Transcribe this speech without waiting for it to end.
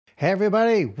Hey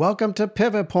everybody, welcome to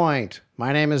Pivot Point.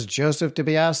 My name is Joseph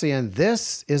DiBiase and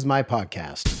this is my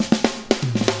podcast.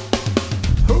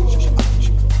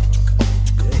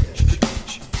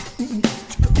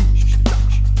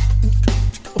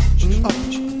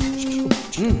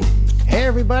 Hey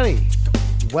everybody,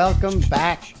 welcome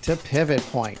back to Pivot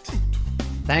Point.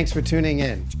 Thanks for tuning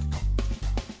in.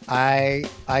 I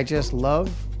just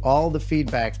love all the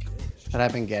feedback that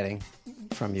I've been getting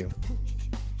from you.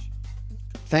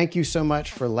 Thank you so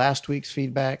much for last week's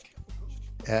feedback.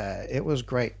 It was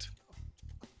great.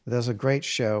 It was a great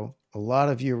show. A lot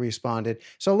of you responded.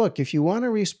 So look, if you want to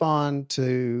respond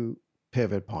to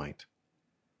Pivot Point,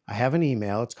 I have an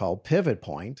email. It's called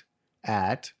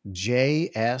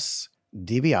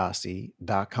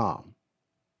pivotpoint@jsdibiase.com.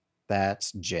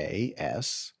 That's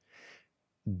JSDEBEASI.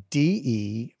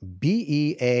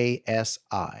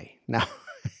 Now,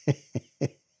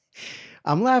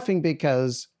 I'm laughing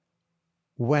because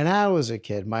when I was a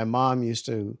kid, my mom used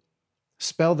to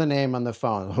spell the name on the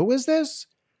phone. Who is this?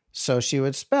 So she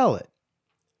would spell it.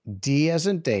 D as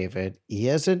in David, E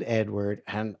as in Edward,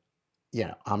 and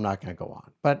I'm not going to go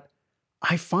on. But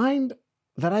I find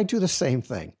that I do the same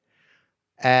thing.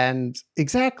 And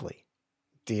exactly,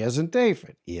 D as in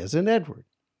David, E as in Edward.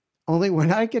 Only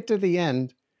when I get to the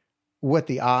end with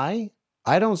the I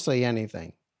don't say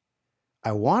anything.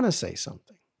 I want to say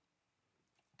something.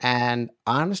 And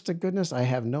honest to goodness, I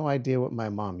have no idea what my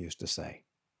mom used to say.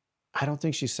 I don't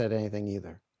think she said anything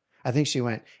either. I think she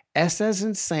went, S as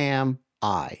in Sam,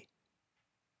 I.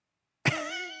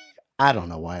 I don't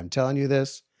know why I'm telling you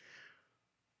this,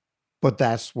 but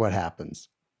that's what happens.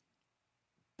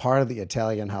 Part of the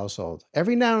Italian household.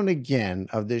 Every now and again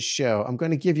of this show, I'm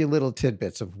going to give you little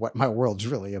tidbits of what my world's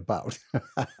really about.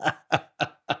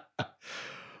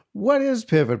 What is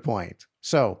Pivot Point?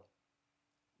 So,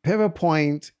 Pivot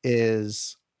Point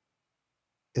is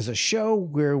a show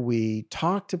where we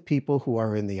talk to people who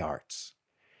are in the arts.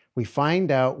 We find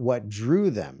out what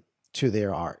drew them to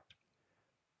their art.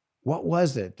 What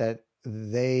was it that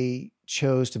they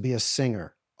chose to be a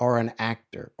singer or an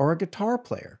actor or a guitar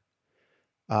player?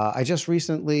 I just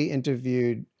recently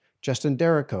interviewed Justin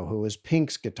Derrico, who is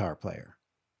Pink's guitar player.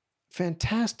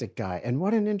 Fantastic guy. And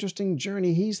what an interesting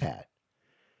journey he's had.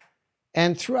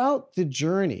 And throughout the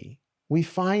journey, we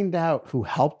find out who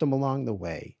helped them along the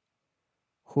way,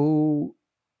 who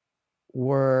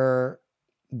were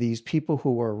these people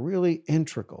who were really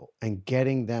integral in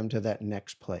getting them to that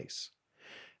next place.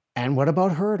 And what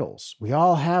about hurdles? We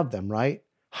all have them, right?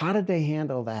 How did they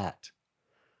handle that?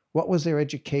 What was their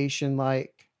education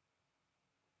like?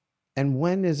 And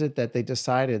when is it that they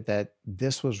decided that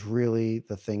this was really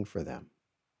the thing for them?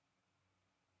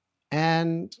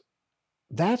 And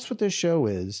that's what this show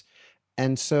is.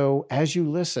 And so as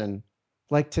you listen,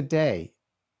 like today,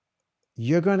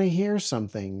 you're going to hear some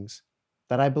things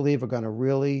that I believe are going to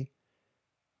really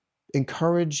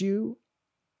encourage you,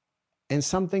 and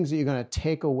some things that you're going to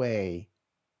take away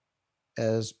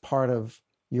as part of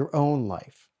your own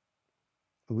life.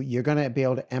 You're going to be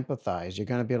able to empathize. You're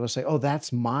going to be able to say, oh,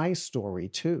 that's my story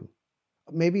too.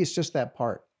 Maybe it's just that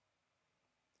part.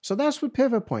 So that's what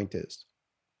Pivot Point is.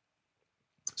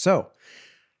 So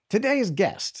today's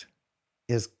guest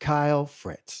is Kyle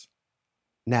Fritz.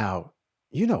 Now,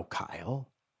 you know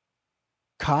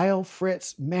Kyle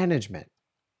Fritz Management.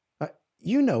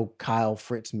 You know Kyle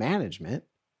Fritz Management.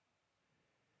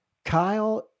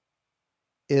 Kyle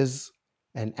is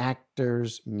an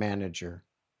actor's manager.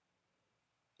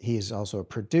 He's also a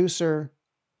producer.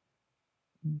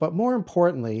 But more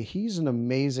importantly, he's an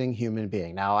amazing human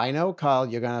being. Now, I know, Kyle,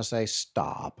 you're going to say,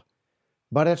 stop.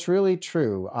 But it's really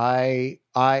true.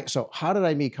 So how did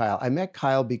I meet Kyle? I met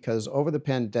Kyle because over the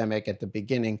pandemic at the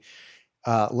beginning,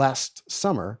 last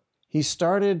summer, he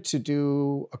started to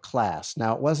do a class.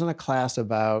 Now, it wasn't a class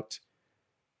about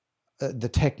the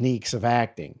techniques of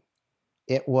acting.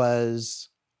 It was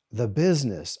the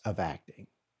business of acting.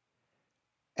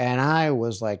 And I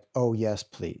was like, oh, yes,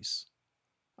 please.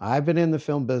 I've been in the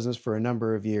film business for a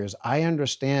number of years. I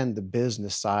understand the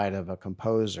business side of a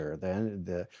composer,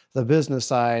 the business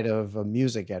side of a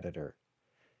music editor.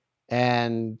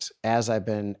 And as I've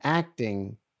been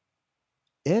acting,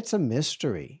 it's a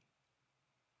mystery.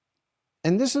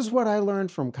 And this is what I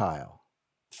learned from Kyle.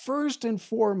 First and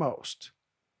foremost,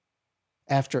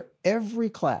 after every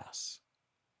class,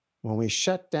 when we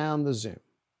shut down the Zoom,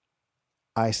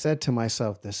 I said to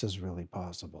myself, this is really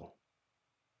possible.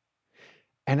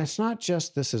 And it's not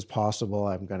just this is possible,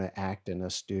 I'm going to act in a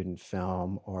student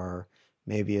film or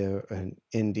maybe an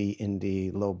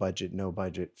indie, low budget, no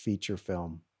budget feature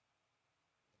film.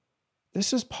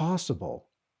 This is possible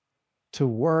to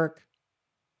work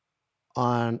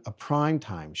on a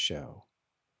primetime show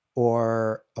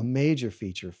or a major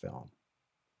feature film.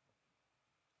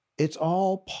 It's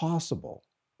all possible.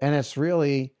 And it's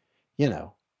really, you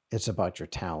know, it's about your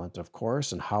talent, of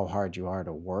course, and how hard you are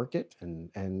to work it.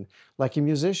 And like a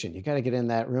musician, you got to get in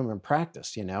that room and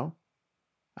practice, you know?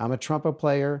 I'm a trumpet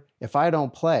player. If I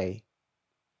don't play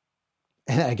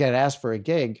and I get asked for a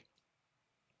gig,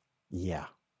 yeah,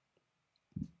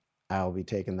 I'll be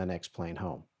taking the next plane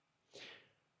home.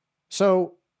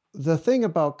 So the thing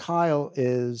about Kyle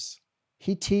is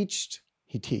he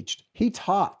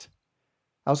taught.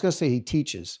 I was going to say he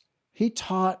teaches. He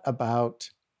taught about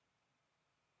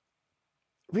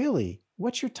really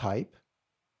what's your type?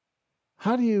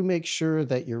 How do you make sure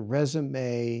that your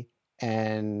resume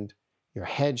and your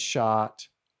headshot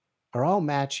are all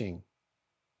matching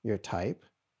your type?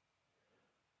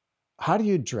 How do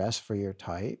you dress for your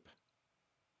type?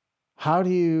 How do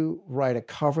you write a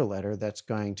cover letter that's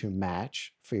going to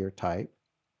match for your type?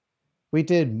 We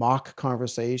did mock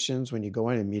conversations when you go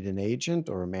in and meet an agent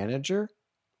or a manager.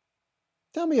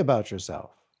 Tell me about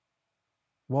yourself.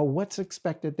 Well, what's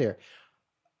expected there?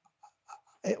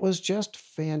 It was just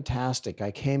fantastic.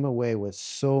 I came away with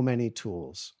so many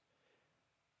tools.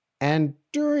 And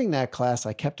during that class,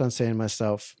 I kept on saying to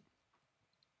myself,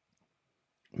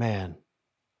 man,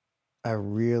 I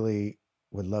really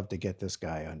would love to get this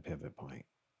guy on Pivot Point.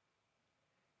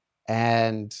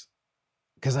 And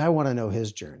because I want to know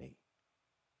his journey.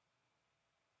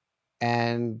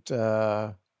 And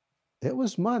it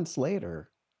was months later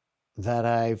that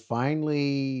I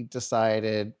finally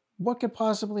decided what could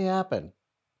possibly happen.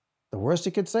 The worst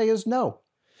he could say is no.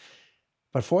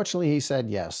 But fortunately, he said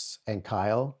yes. And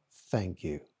Kyle, thank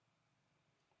you.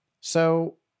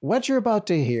 So what you're about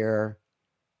to hear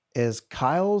is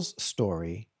Kyle's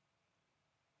story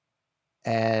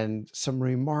and some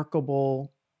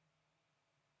remarkable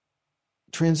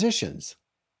transitions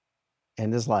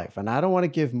in his life. And I don't want to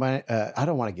give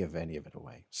any of it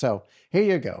away. So here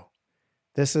you go.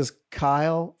 This is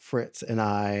Kyle Fritz and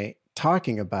I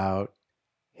talking about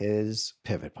his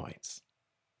pivot points.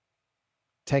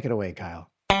 Take it away, Kyle.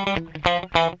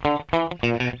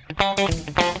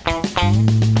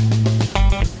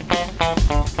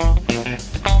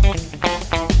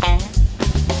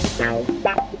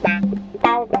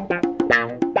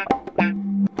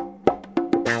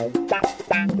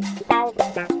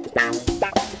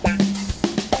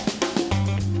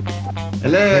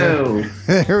 Hello.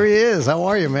 There he is. How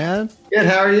are you, man? Good.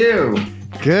 How are you?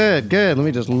 Good. Let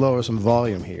me just lower some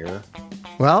volume here.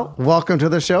 Well, welcome to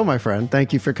the show, my friend.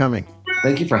 Thank you for coming.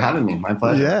 Thank you for having me. My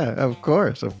pleasure. Yeah, of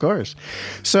course.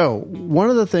 So one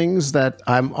of the things that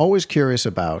I'm always curious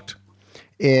about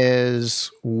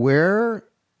is where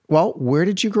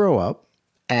did you grow up?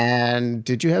 And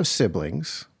did you have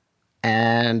siblings?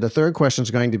 And the third question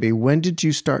is going to be, when did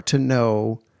you start to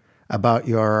know about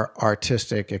your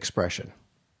artistic expression?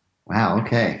 Wow.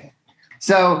 Okay.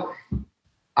 So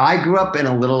I grew up in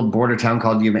a little border town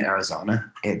called Yuma,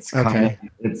 Arizona. It's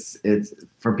it's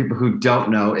for people who don't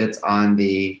know, it's on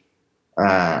the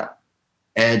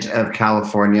edge of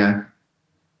California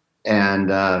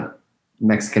and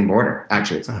Mexican border.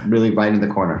 Actually, it's really right in the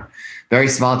corner. Very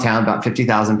small town, about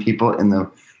 50,000 people in the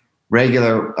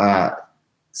regular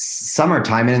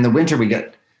summertime, and in the winter we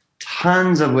get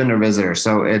tons of winter visitors.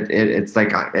 So it's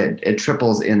like it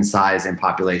triples in size and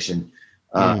population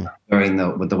during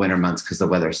the winter months because the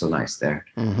weather is so nice there.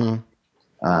 Mm-hmm.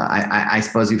 I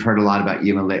suppose you've heard a lot about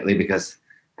Yuma lately because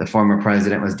the former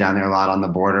president was down there a lot on the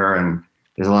border, and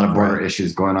there's a lot of border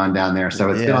issues going on down there. So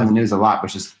it's been on the news a lot,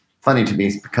 which is funny to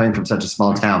me coming from such a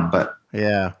small town. But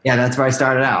yeah, that's where I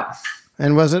started out.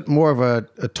 And was it more of a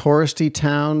touristy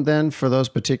town then for those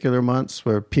particular months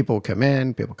where people come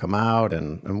in, people come out,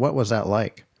 and what was that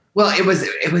like? Well, it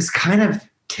was kind of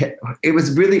it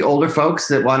was really older folks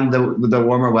that wanted the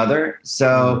warmer weather.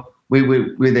 So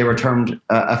they were termed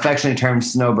affectionately termed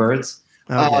snowbirds.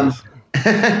 And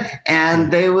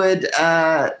they would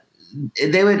as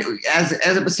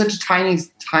it was such a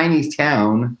tiny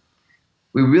town,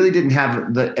 we really didn't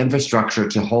have the infrastructure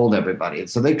to hold everybody.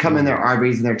 So they'd come in their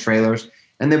RVs and their trailers,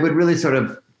 and they would really sort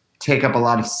of take up a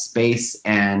lot of space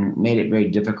and made it very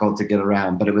difficult to get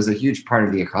around. But it was a huge part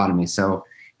of the economy, so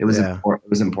it was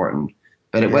important.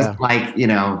 But it wasn't like,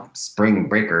 spring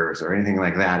breakers or anything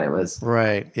like that. It was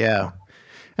right. Yeah.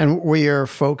 And were your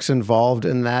folks involved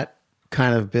in that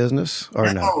kind of business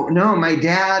or no? No, my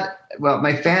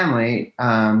family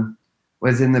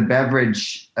was in the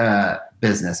beverage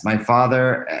business. My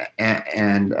father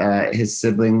and his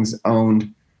siblings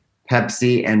owned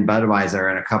Pepsi and Budweiser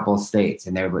in a couple of states,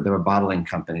 and they were bottling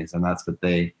companies, and that's what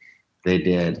they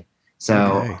did.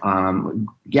 So, Okay.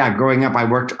 yeah, growing up, I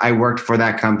worked for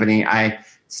that company. I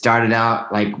started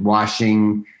out like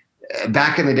washing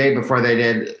back in the day before they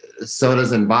did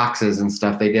sodas and boxes and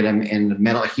stuff. They did them in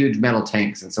huge metal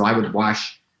tanks. And so I would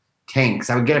wash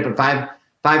tanks. I would get up at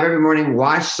five every morning,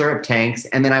 wash syrup tanks.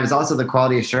 And then I was also the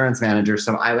quality assurance manager.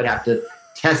 So I would have to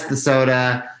test the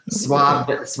soda,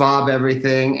 swab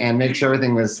everything, and make sure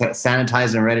everything was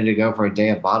sanitized and ready to go for a day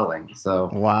of bottling. So,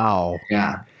 Wow.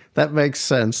 yeah. That makes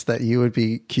sense that you would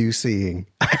be QCing.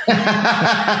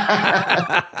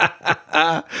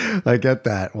 I get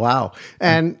that. Wow.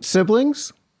 And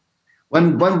siblings?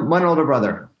 One older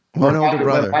brother. One older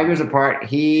brother. We're 5 years apart.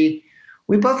 We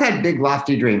both had big,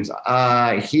 lofty dreams.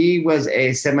 He was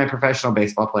a semi-professional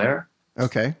baseball player.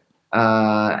 Okay.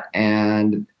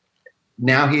 And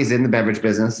now he's in the beverage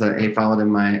business. He followed in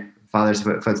my father's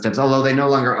footsteps, although they no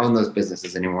longer own those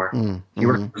businesses anymore. He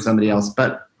worked for somebody else.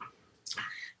 But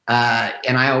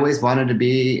and I always wanted to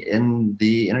be in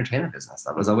the entertainment business.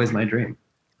 That was always my dream.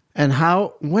 And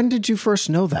when did you first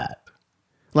know that?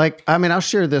 Like, I mean, I'll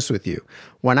share this with you.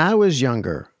 When I was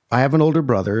younger, I have an older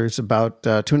brother. He's about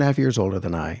 2.5 years older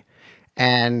than I.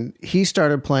 And he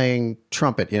started playing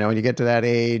trumpet, and you get to that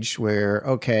age where,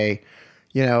 okay,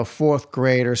 fourth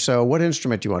grade or so, what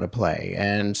instrument do you want to play?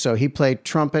 And so he played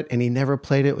trumpet, and he never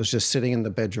played it. It was just sitting in the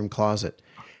bedroom closet.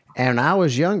 And I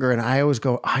was younger, and I always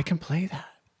go, I can play that.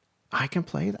 I can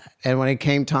play that. And when it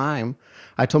came time,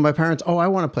 I told my parents, I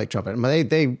want to play trumpet. And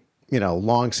they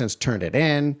long since turned it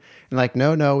in. And like,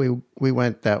 no, we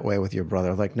went that way with your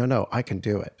brother. Like, no, I can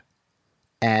do it.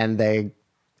 And they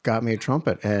got me a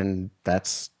trumpet, and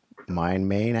that's my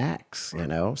main axe,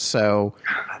 So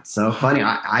that's so funny.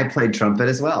 I played trumpet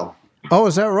as well. Oh,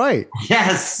 is that right?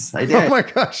 Yes, I did. Oh my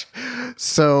gosh.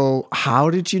 So how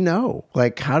did you know?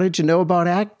 Like, how did you know about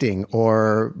acting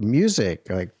or music?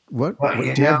 Like, what do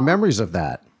you have memories of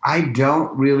that? I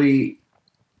don't really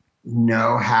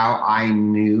know how I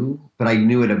knew, but I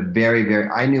knew at a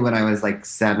I knew when I was like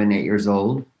 7, 8 years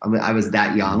old. I was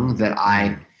that young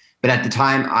but at the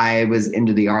time I was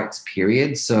into the arts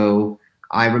period. So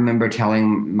I remember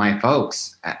telling my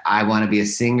folks, I want to be a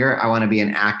singer, I want to be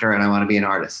an actor, and I want to be an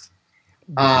artist.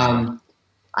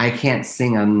 I can't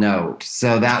sing a note,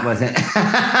 so that wasn't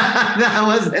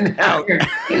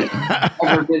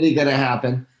ever really going to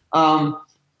happen.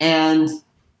 And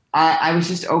I was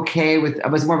just okay I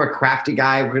was more of a crafty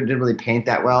guy. We didn't really paint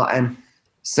that well. And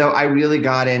so I really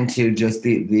got into just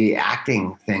the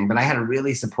acting thing, but I had a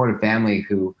really supportive family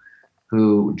who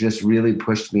just really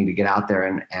pushed me to get out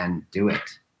there and do it.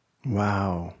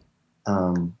 Wow.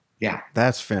 Yeah.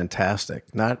 That's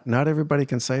fantastic. Not everybody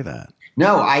can say that.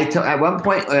 No, at one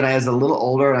point when I was a little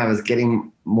older and I was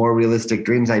getting more realistic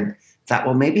dreams, I thought,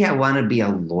 well, maybe I want to be a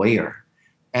lawyer.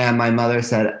 And my mother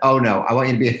said, oh no, I want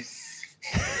you to be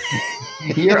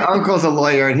your uncle's a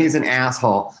lawyer and he's an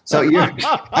asshole. So you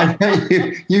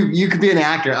could be an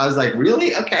actor. I was like,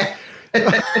 really? Okay.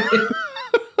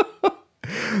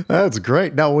 That's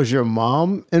great. Now, was your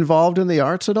mom involved in the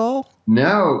arts at all?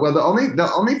 No. Well, the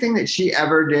only thing that she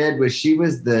ever did was she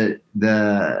was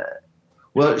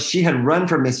she had run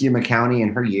for Miss Yuma County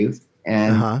in her youth,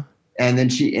 and then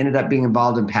she ended up being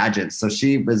involved in pageants. So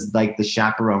she was like the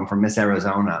chaperone for Miss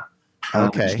Arizona.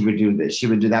 Okay. She would do this. She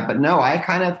would do that. But no, I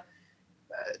kind of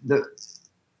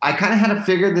had to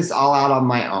figure this all out on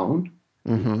my own.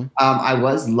 Mm-hmm. I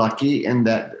was lucky in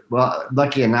that. Well,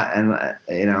 lucky and not,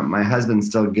 and my husband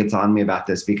still gets on me about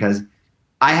this because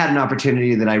I had an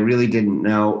opportunity that I really didn't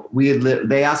know.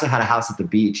 They also had a house at the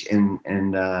beach in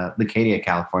Leucadia,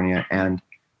 California, and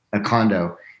a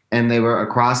condo, and they were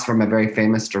across from a very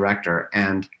famous director.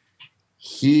 And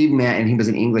he was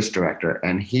an English director,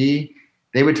 and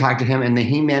they would talk to him, and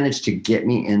he managed to get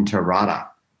me into RADA.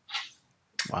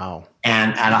 Wow!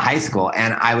 And at a high school,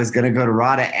 and I was going to go to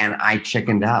RADA, and I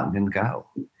chickened out and didn't go.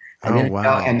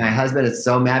 Wow! And my husband is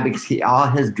so mad because all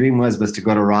his dream was to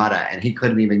go to RADA, and he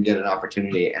couldn't even get an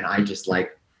opportunity. And I just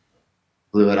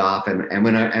blew it off and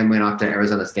went off to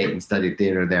Arizona State and studied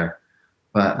theater there.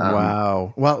 But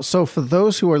wow! Well, so for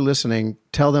those who are listening,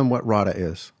 tell them what RADA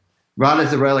is. RADA is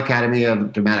the Royal Academy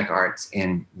of Dramatic Arts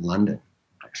in London,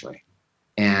 actually,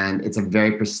 and it's a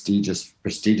very prestigious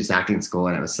acting school.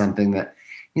 And it was something that,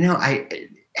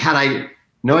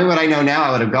 knowing what I know now,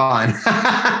 I would have gone.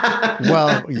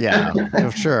 Well, yeah,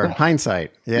 sure.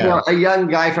 Hindsight. Yeah. A young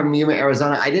guy from Yuma,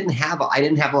 Arizona. I didn't have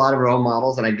a lot of role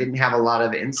models, and I didn't have a lot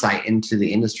of insight into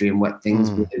the industry and what things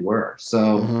really were.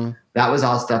 So that was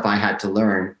all stuff I had to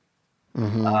learn.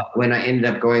 Mm-hmm. When I ended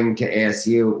up going to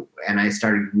ASU and I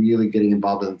started really getting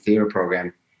involved in the theater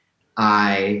program,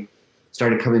 I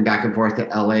started coming back and forth to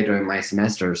LA during my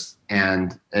semesters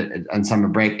and summer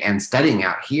break and studying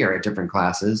out here at different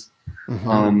classes.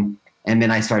 Mm-hmm. And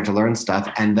then I started to learn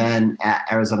stuff. And then at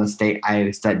Arizona State,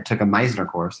 I took a Meisner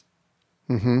course.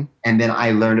 Mm-hmm. And then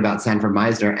I learned about Sanford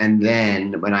Meisner. And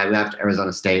then when I left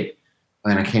Arizona State,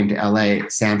 when I came to LA,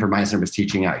 Sanford Meisner was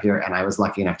teaching out here, and I was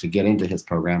lucky enough to get into his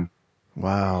program.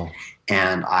 Wow.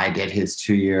 And I did his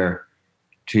two-year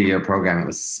program. It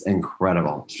was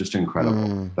incredible. It's just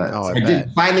incredible. But I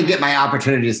did finally get my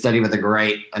opportunity to study with a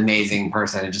great, amazing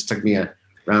person. It just took me a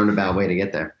roundabout way to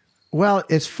get there. Well,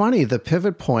 it's funny, the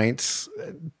pivot points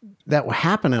that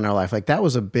happen in our life, like that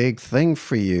was a big thing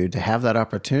for you to have that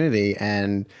opportunity.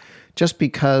 And just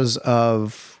because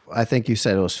of, I think you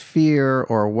said it was fear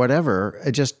or whatever,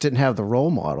 it just didn't have the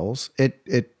role models.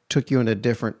 It took you in a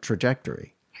different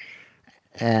trajectory.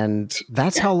 And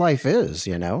that's how life is,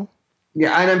 you know?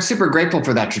 Yeah, and I'm super grateful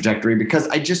for that trajectory because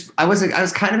I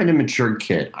was kind of an immature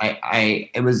kid.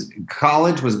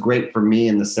 College was great for me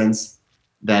in the sense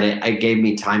that it gave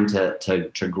me time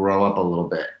to grow up a little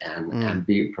bit and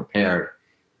be prepared.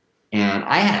 And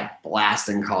I had a blast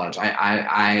in college.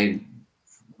 I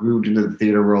moved into the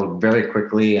theater world very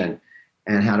quickly and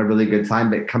had a really good time.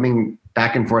 But coming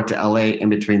back and forth to LA in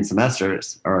between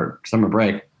semesters or summer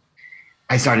break,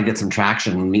 I started to get some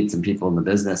traction and meet some people in the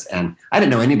business. And I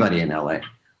didn't know anybody in LA.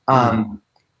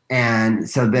 And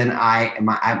so then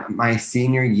my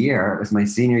senior year, it was my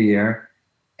senior year,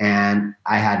 and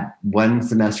I had one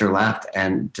semester left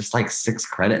and just like 6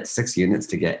 units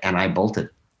to get, and I bolted.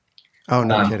 Oh,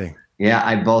 no kidding. Yeah,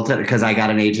 I bolted because I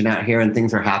got an agent out here and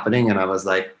things were happening, and I was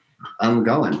like, I'm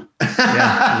going.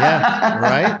 Yeah,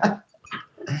 right?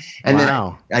 And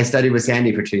then I studied with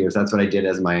Sandy for 2 years. That's what I did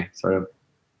as my sort of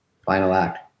final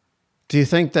act. Do you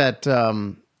think that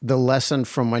the lesson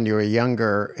from when you were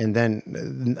younger and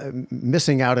then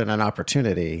missing out on an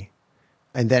opportunity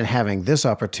and then having this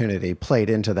opportunity played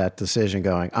into that decision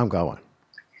going, I'm going?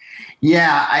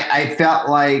 Yeah, I felt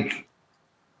like,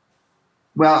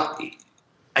 well,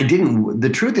 I didn't. The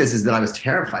truth is that I was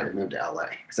terrified to move to LA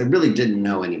because I really didn't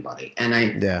know anybody.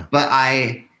 But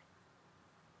I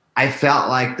felt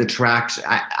like the traction,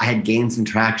 I had gained some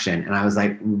traction, and I was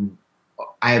like,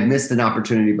 I have missed an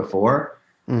opportunity before.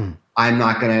 I'm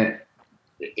not going to,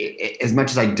 as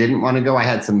much as I didn't want to go, I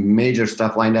had some major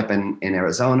stuff lined up in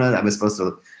Arizona. I was supposed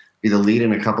to be the lead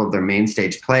in a couple of their main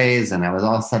stage plays, and I was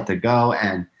all set to go.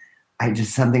 And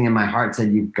something in my heart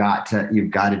said, you've got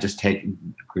to just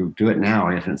do it now,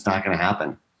 or it's not going to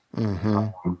happen.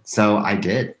 Mm-hmm. So I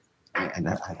did. And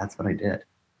that's what I did.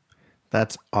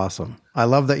 That's awesome. I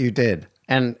love that you did.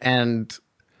 And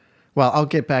well, I'll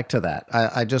get back to that.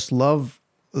 I just love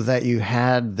that you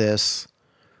had this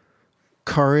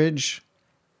courage,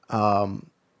 the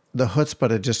chutzpah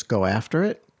to just go after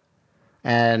it.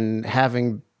 And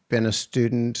having been a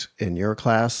student in your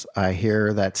class, I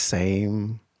hear that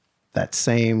same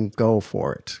go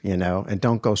for it, you know, and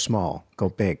don't go small, go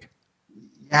big.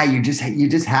 Yeah, you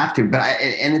just have to. But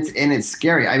it's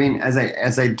scary. I mean,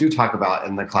 as I do talk about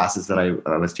in the classes that I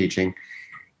was teaching,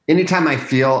 anytime I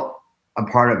feel a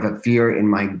part of a fear in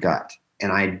my gut,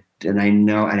 and I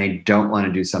know, and I don't want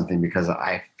to do something because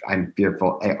I'm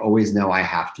fearful, I always know I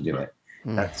have to do it.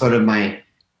 That's sort of my.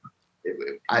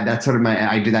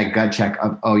 I do that gut check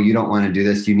of, oh, you don't want to do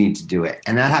this, you need to do it.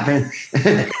 And that happens.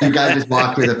 You got to just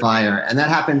walk through the fire. And that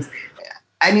happens.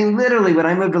 I mean, literally, when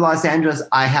I moved to Los Angeles,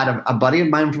 I had a buddy of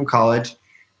mine from college.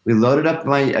 We loaded up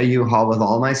a U-Haul with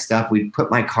all my stuff. We put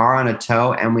my car on a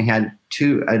tow, and we had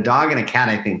a dog and a cat,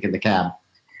 I think, in the cab.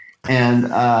 And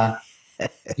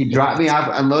he dropped me off,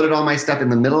 unloaded all my stuff in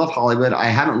the middle of Hollywood. I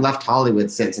haven't left Hollywood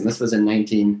since, and this was in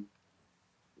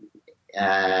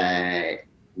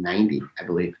 1990, I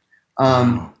believe.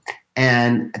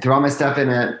 And I threw all my stuff in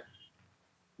the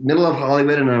middle of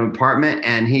Hollywood in an apartment,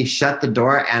 and he shut the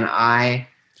door, and I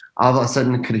all of a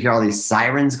sudden could hear all these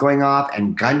sirens going off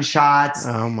and gunshots.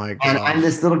 Oh my God. And I'm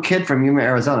this little kid from Yuma,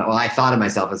 Arizona. Well, I thought of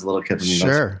myself as a little kid from Yuma.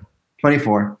 Sure.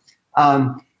 24.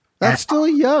 That's still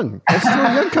young. That's still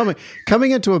young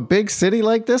coming into a big city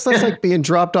like this. That's like being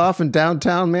dropped off in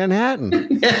downtown Manhattan.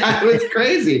 Yeah, it was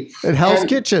crazy. At Hell's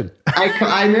Kitchen.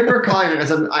 I remember calling her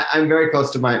because I'm very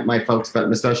close to my folks, but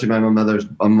especially my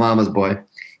mama's boy.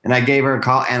 And I gave her a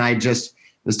call, and I just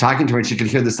was talking to her, and she could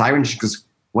hear the siren. She goes,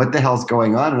 "What the hell's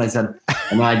going on?" And I said,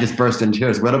 and I just burst into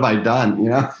tears. What have I done? You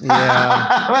know?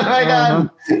 Yeah. What have I done?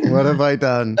 What have I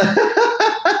done?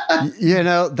 You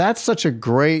know, that's such a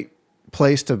great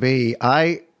place to be.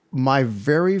 My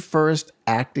very first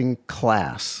acting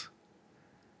class,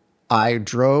 I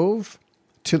drove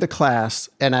to the class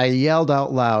and I yelled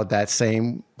out loud that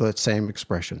same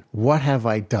expression. What have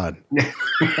I done?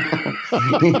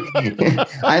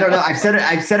 I don't know. I've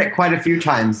said it quite a few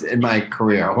times in my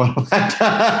career.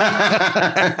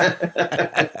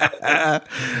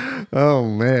 Oh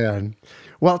man.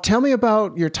 Well, tell me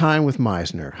about your time with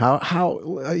Meisner.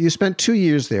 How you spent 2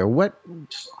 years there.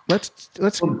 Let's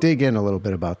dig in a little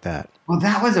bit about that. Well,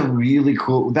 that was a really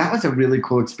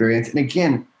cool experience. And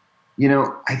again,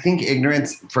 I think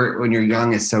ignorance for when you're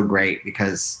young is so great,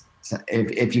 because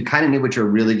if you kind of knew what you're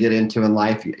really get into in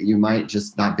life, you might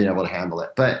just not be able to handle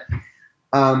it. But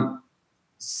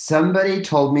somebody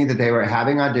told me that they were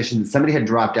having auditions. Somebody had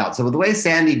dropped out. So the way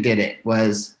Sandy did it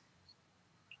was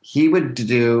he would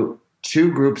do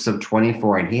 2 groups of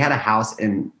 24, and he had a house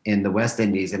in the West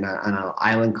Indies on an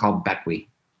island called Bequia.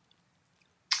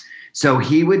 So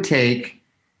he would take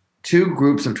 2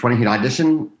 groups of 20. He'd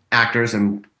audition actors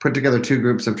and put together 2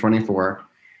 groups of 24,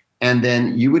 and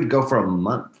then you would go for a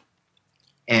month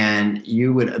and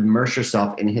you would immerse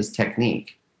yourself in his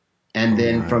technique. And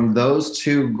then from those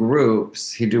 2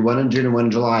 groups, he'd do one in June and one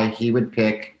in July, he would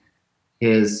pick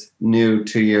his new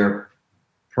 2-year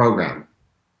program.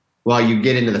 Well, you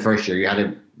get into the first year, you had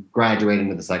to graduate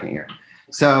into the second year.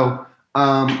 So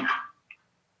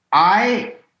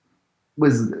I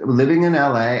was living in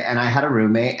LA and I had a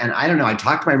roommate, and I don't know, I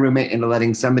talked my roommate into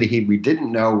letting somebody we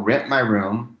didn't know rent my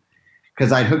room,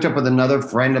 because I'd hooked up with another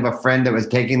friend of a friend that was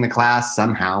taking the class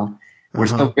somehow. We're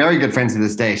still very good friends to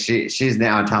this day. She's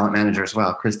now a talent manager as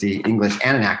well, Christy English,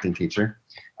 and an acting teacher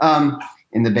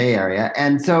in the Bay Area.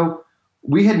 And so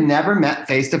we had never met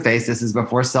face to face. This is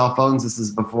before cell phones. This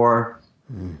is before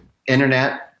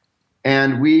internet.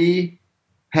 And we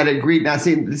had agreed. Now,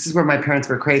 see, this is where my parents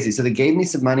were crazy. So they gave me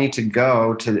some money to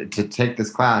go to take this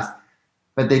class,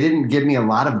 but they didn't give me a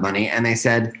lot of money. And they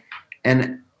said,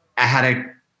 and I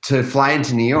had to fly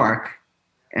into New York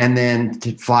and then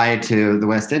to fly to the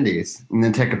West Indies and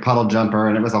then take a puddle jumper.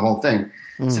 And it was a whole thing.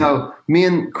 So me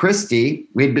and Christy,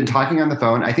 we'd been talking on the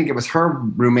phone. I think it was her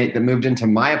roommate that moved into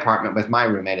my apartment with my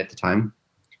roommate at the time,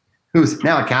 who's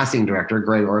now a casting director,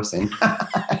 Greg Orson.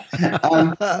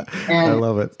 And I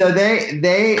love it. So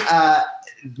they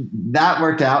that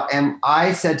worked out. And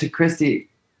I said to Christy,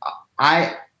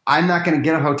 I'm not going to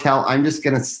get a hotel. I'm just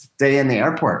going to stay in the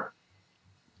airport.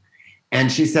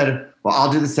 And she said, well,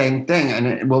 I'll do the same thing.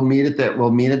 And we'll meet at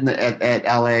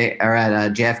LA or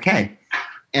at JFK.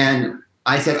 And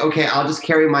I said, okay, I'll just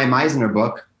carry my Meisner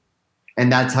book,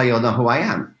 and that's how you'll know who I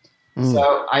am.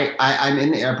 So I'm in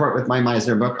the airport with my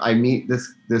Meisner book. I meet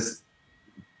this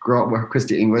girl,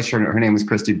 Christy English. Her name was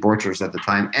Christy Borchers at the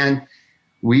time. And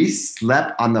we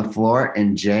slept on the floor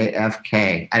in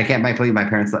JFK. I can't believe my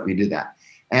parents let me do that.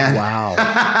 And, wow.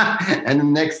 And the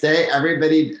next day,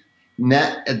 everybody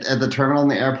met at the terminal in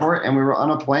the airport, and we were on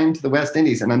a plane to the West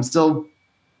Indies. And I'm still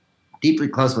deeply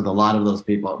close with a lot of those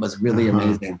people. It was really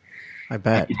amazing. I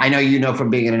bet. I know from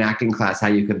being in an acting class how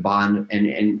you could bond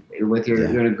and with you're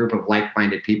in a group of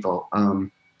like-minded people.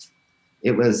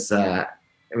 It was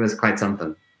quite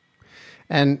something.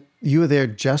 And you were there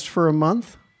just for a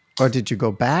month, or did you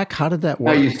go back? How did that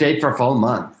work? No, you stayed for a full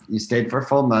month.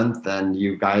 And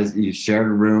you shared a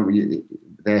room.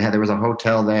 There was a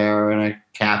hotel there and a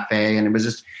cafe, and it was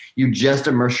just you just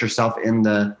immerse yourself in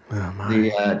the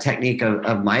technique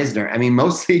of Meisner. I mean,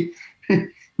 mostly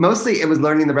it was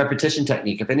learning the repetition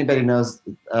technique. If anybody knows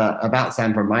about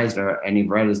Sanford Meisner and you've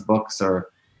read his books or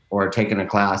taken a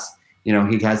class, he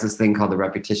has this thing called the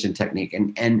repetition technique,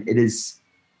 and it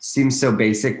seems so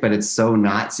basic, but it's so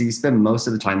not. So you spend most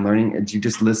of the time learning, and you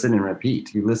just listen and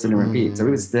repeat. You listen and repeat. So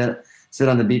we would sit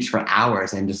on the beach for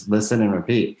hours and just listen and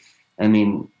repeat. I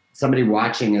mean, somebody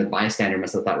watching, a bystander,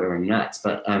 must have thought we were nuts,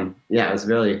 but it was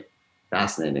really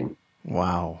fascinating.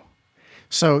 Wow.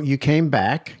 So you came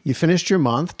back, you finished your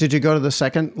month. Did you go to the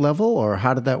second level, or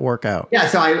how did that work out? Yeah,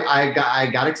 so I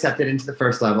got accepted into the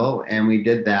first level, and we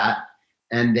did that.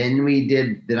 And then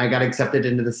I got accepted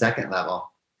into the second level.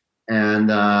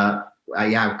 And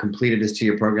I completed his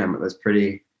 2-year program. It was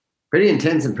pretty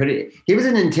intense he was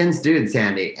an intense dude,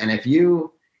 Sandy. And if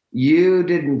you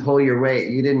didn't pull your weight,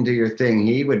 you didn't do your thing,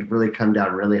 he would really come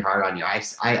down really hard on you.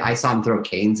 I saw him throw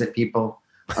canes at people.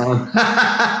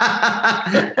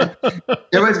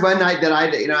 There was one night that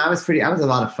I was a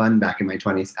lot of fun back in my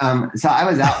 20s. So I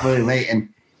was out really late, and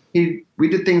we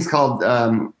did things called,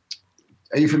 are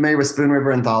you familiar with Spoon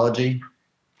River Anthology?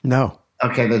 No.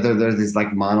 Okay. There's these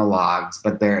like monologues,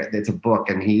 but it's a book,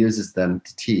 and he uses them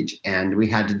to teach. And we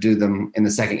had to do them in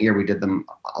the second year. We did them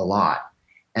a lot,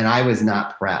 and I was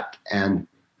not prepped. And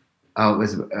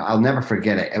I'll never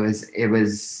forget it. It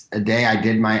was a day I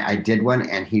did one,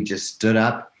 and he just stood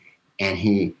up and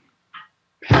he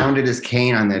pounded his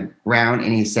cane on the ground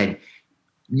and he said,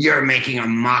 "You're making a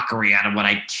mockery out of what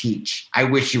I teach. I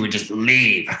wish you would just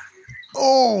leave."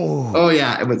 Oh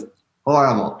yeah, it was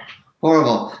horrible.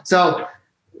 So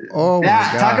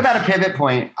talk about a pivot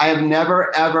point. I have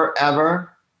never, ever,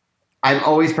 ever. I'm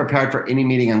always prepared for any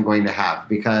meeting I'm going to have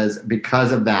because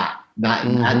of that. That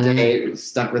day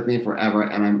stuck with me forever,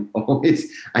 and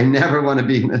I never want to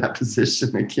be in that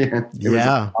position again. It was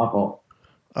awful.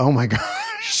 Oh my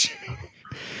gosh.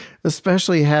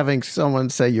 Especially having someone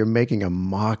say you're making a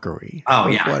mockery. Oh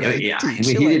yeah. I mean,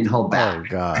 he didn't hold back. Oh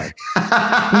God.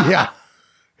 Yeah.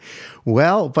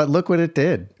 Well, but look what it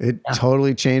did. It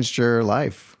totally changed your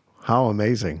life. How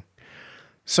amazing.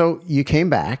 So you came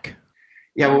back.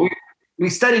 Yeah, well, we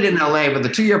studied in LA, but the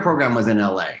 2-year program was in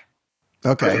LA.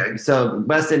 Okay. So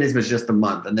West Indies was just a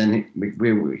month, and then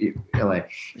we LA.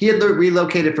 He had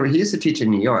relocated he used to teach in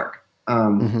New York.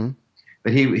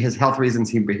 But his health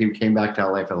reasons, he came back to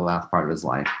LA for the last part of his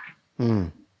life.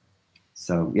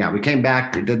 So yeah, we came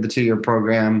back, we did the 2-year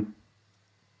program.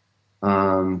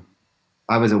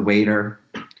 I was a waiter,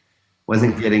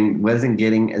 wasn't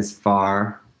getting as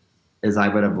far as I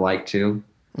would have liked to.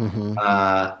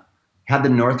 Had the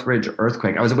Northridge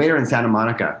earthquake. I was a waiter in Santa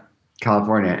Monica,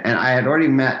 California, and I had already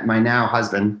met my now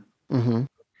husband, even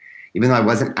though I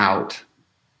wasn't out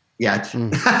yet to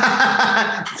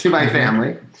my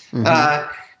family.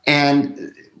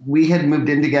 And we had moved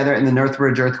in together, and the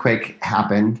Northridge earthquake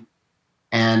happened,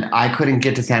 and I couldn't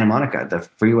get to Santa Monica. The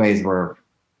freeways were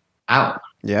out.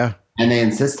 Yeah. And they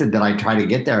insisted that I try to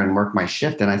get there and work my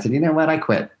shift. And I said, you know what? I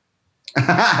quit.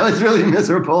 I was really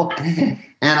miserable.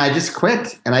 And I just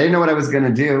quit. And I didn't know what I was going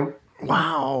to do.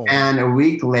 Wow. And a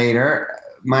week later,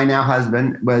 my now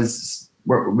husband was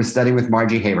studying with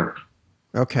Margie Haber.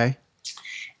 Okay.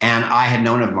 And I had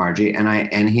known of Margie,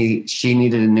 and she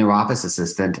needed a new office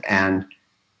assistant. And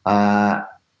I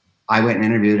went and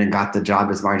interviewed and got the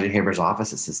job as Margie Haber's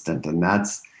office assistant. And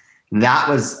that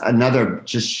was another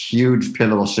just huge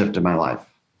pivotal shift in my life.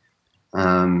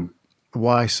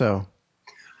 Why so?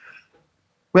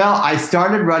 Well, I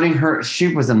started running her.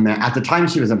 She was a mess. At the time,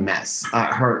 she was a mess.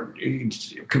 Her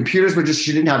computers were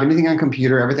she didn't have anything on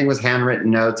computer. Everything was handwritten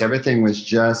notes. Everything was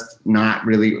just not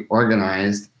really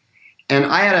organized. And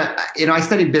I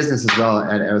studied business as well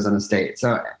at Arizona State.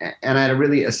 So, and I had a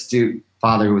really astute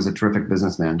father who was a terrific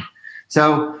businessman.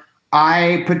 So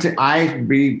I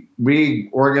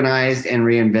reorganized and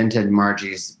reinvented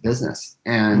Margie's business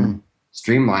and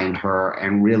streamlined her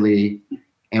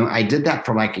and I did that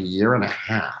for like a year and a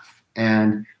half.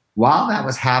 And while that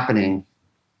was happening,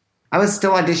 I was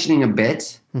still auditioning a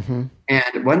bit.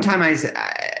 And one time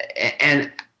and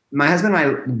my husband and I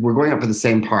were going up for the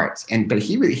same parts, but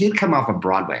he had come off of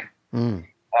Broadway. When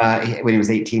he was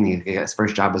 18, his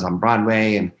first job was on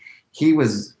Broadway, and he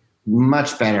was a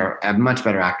much better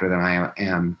actor than I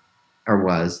am or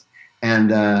was,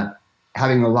 and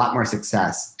having a lot more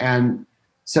success. And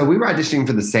so we were auditioning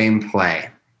for the same play,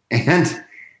 and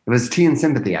it was Tea and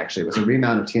Sympathy. Actually, it was a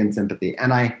remount of Tea and Sympathy,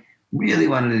 and I really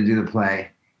wanted to do the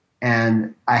play,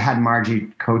 and I had Margie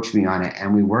coach me on it,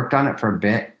 and we worked on it for a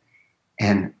bit.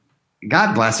 And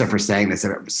God bless her for saying this.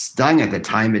 It stung at the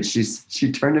time, but she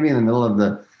turned to me in the middle of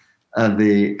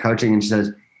the coaching and she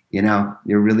says, "You know,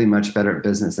 you're really much better at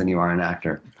business than you are an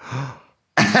actor."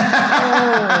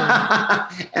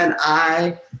 And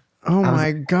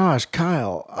my gosh,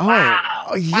 Kyle. Oh,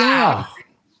 wow, yeah. Wow.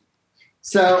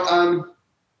 So,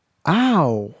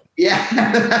 ow. Yeah,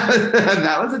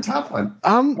 that was a tough one.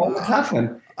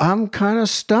 I'm kind of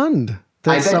stunned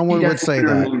that someone would say that.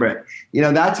 Remember it. You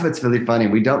know, that's what's really funny.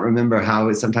 We don't remember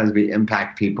how sometimes we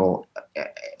impact people,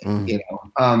 you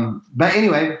know. But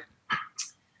anyway,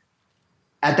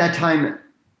 at that time,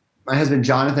 my husband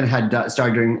Jonathan had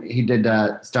he did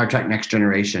Star Trek Next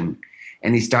Generation,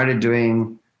 and he started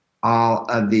doing all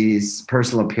of these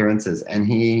personal appearances. And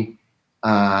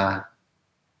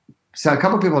so a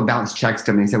couple of people bounced checks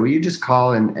to me and said, "Will you just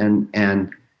call and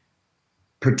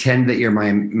pretend that you're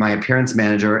my appearance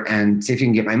manager and see if you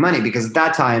can get my money?" Because at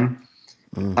that time,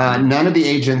 none of the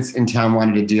agents in town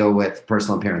wanted to deal with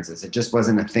personal appearances. It just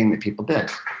wasn't a thing that people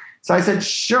did. So I said,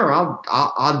 "Sure,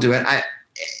 I'll do it."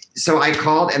 So I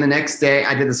called, and the next day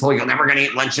I did this whole "you're never going to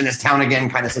eat lunch in this town again"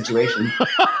 kind of situation.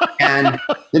 And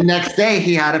the next day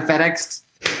he had a FedEx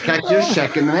cashier's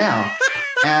check in the mail.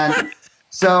 And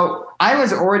so I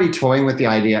was already toying with the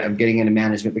idea of getting into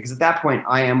management, because at that point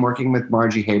I am working with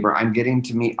Margie Haber. I'm getting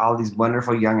to meet all these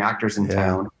wonderful young actors in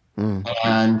town.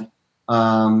 And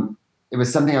it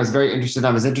was something I was very interested in.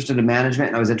 I was interested in management,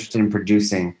 and I was interested in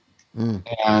producing.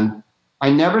 And I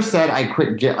never said I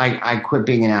quit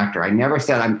being an actor. I never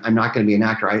said I'm not going to be an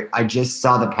actor. I just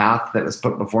saw the path that was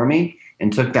put before me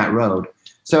and took that road.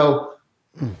 So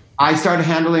I started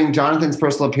handling Jonathan's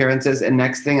personal appearances, and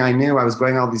next thing I knew, I was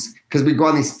going all these, because we'd go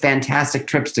on these fantastic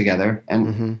trips together,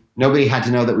 and nobody had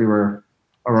to know that we were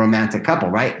a romantic couple,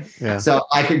 right? Yeah. So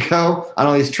I could go on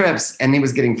all these trips, and he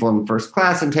was getting flown first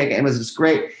class and it was just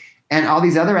great. And all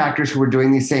these other actors who were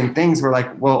doing these same things were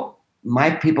like, well,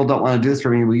 my people don't want to do this for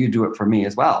me. Will you do it for me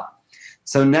as well?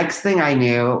 So next thing I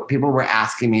knew, people were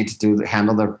asking me to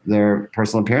handle their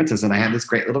personal appearances. And I had this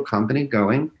great little company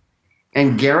going.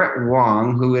 And Garrett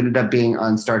Wang, who ended up being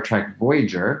on Star Trek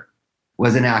Voyager,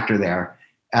 was an actor there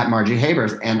at Margie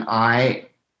Haber's. And I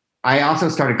also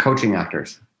started coaching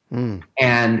actors.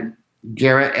 And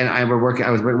Garrett and I were working. I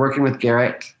was working with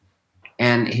Garrett,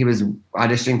 and he was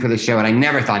auditioning for the show, and I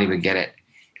never thought he would get it.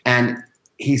 And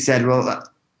he said, well,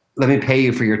 let me pay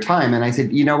you for your time. And I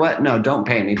said, you know what? No, don't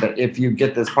pay me. But if you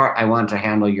get this part, I want to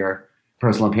handle your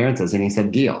personal appearances. And he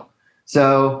said, deal.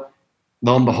 So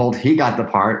lo and behold, he got the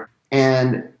part.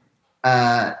 And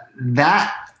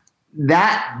that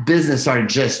business started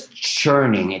just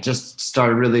churning. It just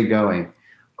started really going.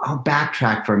 I'll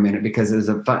backtrack for a minute because it was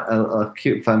a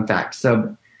cute fun fact.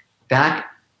 So back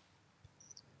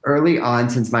early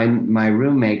on, since my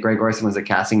roommate, Greg Orson, was a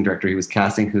casting director, he was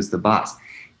casting Who's the Boss.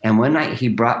 And one night he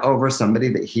brought over somebody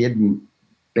that he had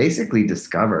basically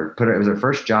discovered, it was her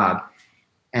first job.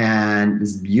 And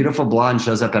this beautiful blonde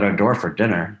shows up at our door for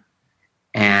dinner.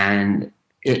 And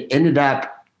it ended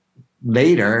up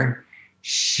later,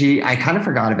 I kind of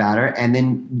forgot about her. And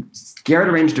then Garrett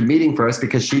arranged a meeting for us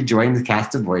because she joined the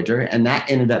cast of Voyager. And that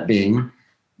ended up being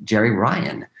Jerry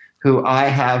Ryan, who I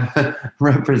have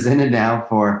represented now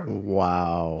for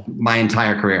my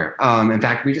entire career. In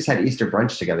fact, we just had Easter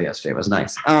brunch together yesterday. It was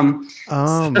nice.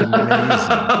 Amazing.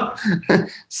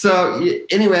 So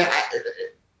anyway,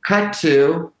 cut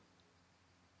to,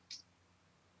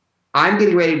 I'm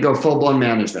getting ready to go full-blown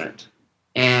management.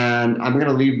 And I'm going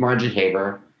to leave Margie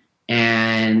Haber.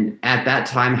 And at that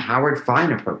time, Howard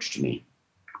Fine approached me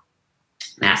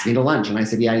and asked me to lunch. And I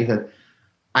said, yeah. And he said,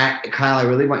 Kyle, I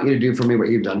really want you to do for me what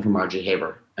you've done for Margie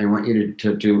Haber. I want you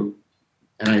to do.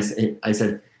 And I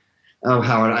said, oh,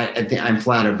 Howard, I think I'm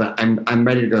flattered, but I'm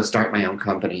ready to go start my own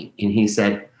company. And he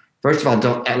said, first of all,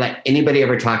 don't let anybody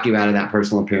ever talk you out of that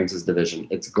personal appearances division.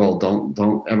 It's gold.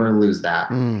 Don't ever lose that.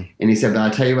 And he said, but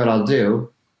I'll tell you what I'll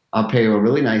do. I'll pay you a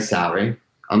really nice salary.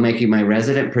 I'll make you my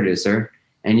resident producer,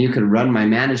 and you can run my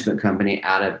management company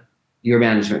out of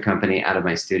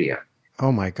my studio.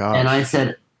 Oh my gosh. And I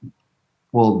said,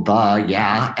 well,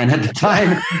 yeah. And at the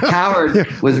time, Howard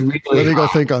was really Let me go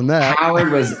think on that.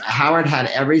 Howard had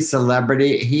every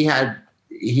celebrity.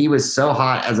 He was so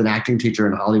hot as an acting teacher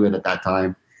in Hollywood at that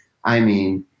time. I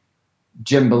mean,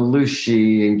 Jim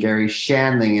Belushi and Gary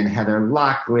Shandling and Heather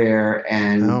Locklear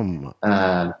and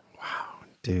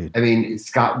dude. I mean,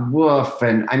 Scott Wolf,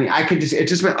 and I mean, it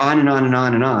just went on and on and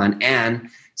on and on. And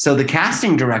so the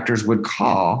casting directors would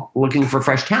call looking for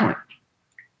fresh talent.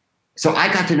 So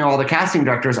I got to know all the casting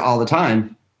directors all the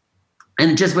time. And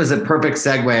it just was a perfect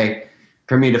segue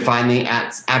for me to finally,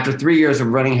 after 3 years of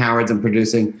running Howard's and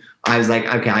producing, I was like,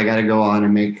 okay, I got to go on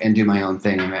and do my own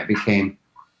thing. And that became,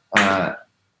 I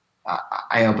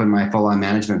opened my full-on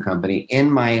management company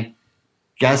in my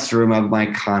guest room of my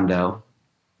condo,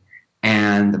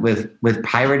 and with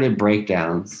pirated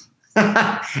breakdowns. And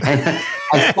I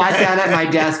sat down at my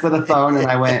desk with a phone and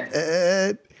I went,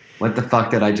 what the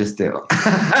fuck did I just do?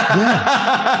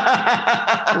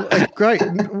 Like, great.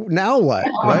 Now what?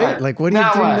 Right? Like, what do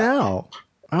you do now?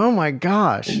 Oh my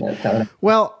gosh.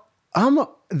 Well,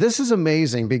 this is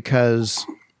amazing because,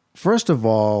 first of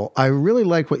all, I really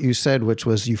like what you said, which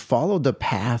was you followed the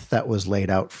path that was laid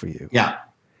out for you. Yeah.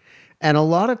 And a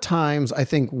lot of times I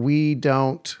think we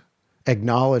don't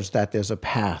acknowledge that there's a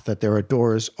path, that there are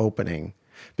doors opening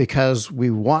because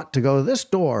we want to go to this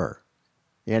door.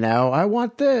 I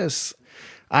want this.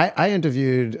 I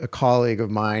interviewed a colleague of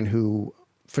mine who,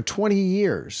 for 20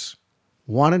 years,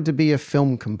 wanted to be a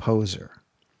film composer.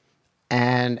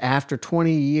 And after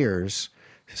 20 years,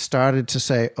 started to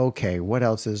say, okay, what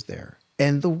else is there?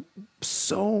 And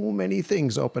so many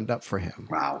things opened up for him.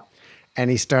 Wow. And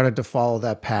he started to follow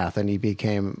that path, and he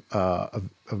became an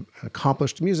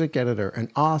accomplished music editor, an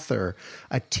author,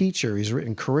 a teacher. He's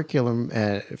written curriculum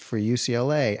for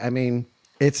UCLA. I mean,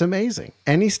 it's amazing.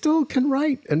 And he still can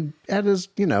write and at his,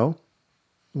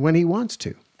 when he wants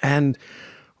to. And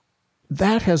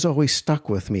that has always stuck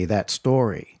with me, that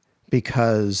story,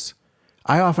 because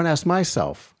I often ask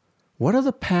myself, what are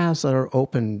the paths that are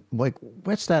open? Like,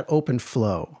 what's that open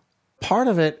flow? Part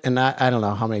of it, and I don't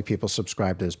know how many people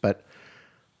subscribe to this, but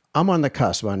I'm on the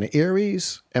cusp. I'm an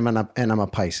Aries and I'm a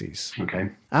Pisces. Okay.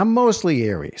 I'm mostly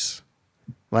Aries.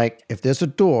 Like if there's a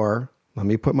door, let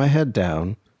me put my head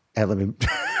down and let me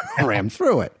ram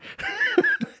through it.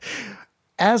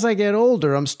 As I get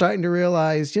older, I'm starting to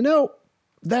realize,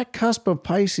 that cusp of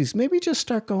Pisces, maybe just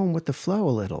start going with the flow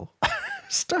a little.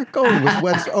 Start going with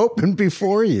what's open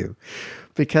before you,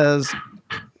 because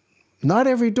not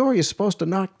every door you're supposed to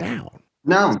knock down.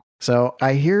 No. So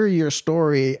I hear your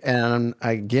story, and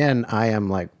again, I am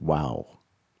like, wow,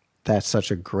 that's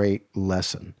such a great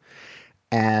lesson.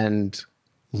 And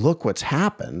look what's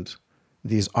happened.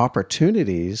 These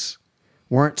opportunities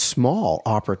weren't small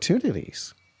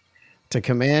opportunities to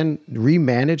come in,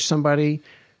 remanage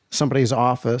somebody's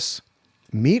office,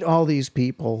 meet all these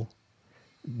people,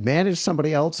 manage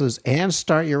somebody else's, and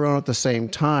start your own at the same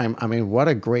time. I mean, what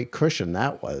a great cushion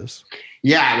that was.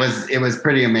 Yeah, it was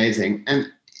pretty amazing. And,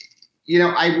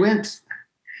 I went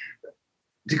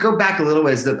to go back a little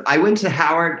ways. I went to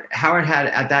Howard. Howard had,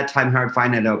 at that time, Howard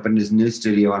Fine had opened his new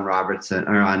studio on Robertson,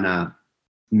 or on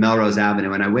Melrose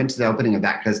Avenue. And I went to the opening of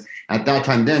that because at that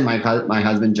time then my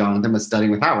husband, Jonathan, was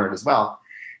studying with Howard as well.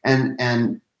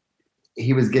 And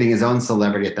he was getting his own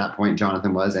celebrity at that point,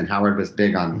 Jonathan was, and Howard was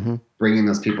big on bringing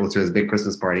those people to his big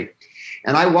Christmas party.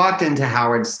 And I walked into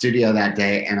Howard's studio that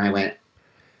day and I went,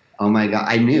 oh my God,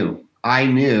 I knew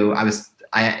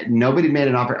nobody made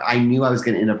an offer. I knew I was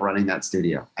going to end up running that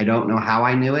studio. I don't know how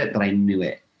I knew it, but I knew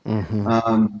it.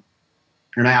 And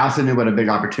I also knew what a big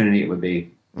opportunity it would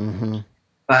be.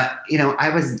 But,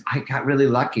 I got really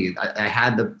lucky. I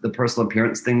had the personal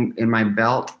appearance thing in my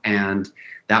belt, and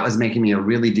that was making me a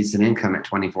really decent income at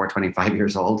 24, 25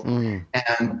 years old. And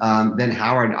then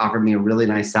Howard offered me a really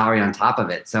nice salary on top of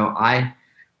it. So I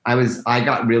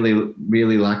got really,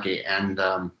 really lucky. And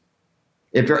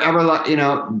if you're ever,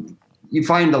 you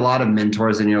find a lot of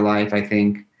mentors in your life, I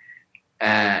think.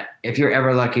 If you're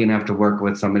ever lucky enough to work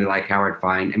with somebody like Howard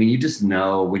Fine, I mean, you just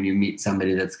know when you meet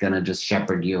somebody that's going to just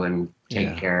shepherd you and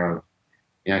take care of,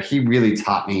 he really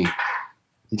taught me.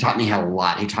 He taught me a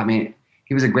lot.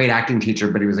 He was a great acting teacher,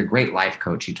 but he was a great life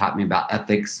coach. He taught me about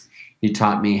ethics. He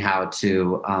taught me how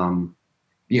to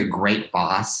be a great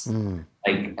boss.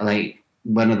 Like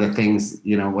one of the things,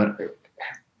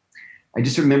 I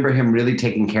just remember him really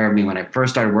taking care of me when I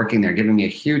first started working there, giving me a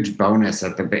huge bonus I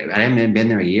hadn't been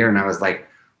there a year, and I was like,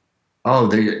 oh,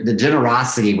 the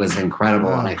generosity was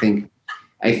incredible. And I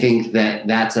think that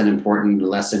that's an important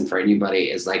lesson for anybody,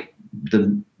 is like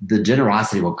the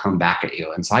generosity will come back at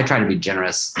you. And so I try to be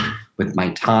generous with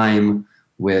my time,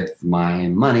 with my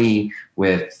money,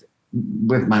 with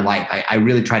my life. I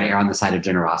really try to err on the side of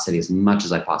generosity as much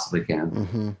as I possibly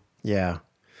can. Yeah.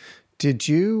 Did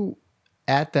you,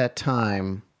 at that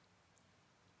time,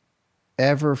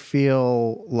 ever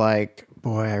feel like,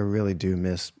 boy, I really do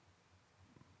miss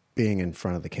being in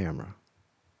front of the camera?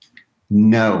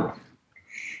 No.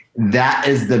 That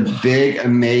is the big,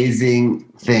 amazing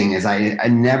thing, is I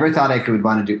never thought I could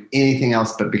want to do anything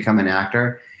else but become an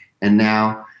actor. And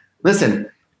now, listen,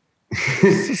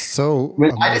 so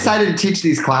when I decided to teach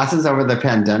these classes over the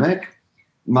pandemic,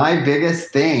 my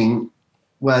biggest thing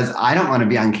was I don't want to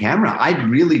be on camera. I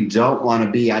really don't want to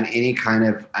be on any kind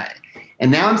of, and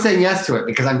now I'm saying yes to it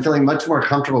because I'm feeling much more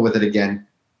comfortable with it again.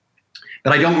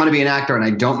 But I don't want to be an actor, and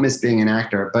I don't miss being an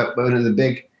actor. But one of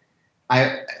the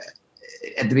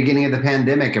at the beginning of the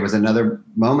pandemic, it was another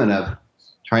moment of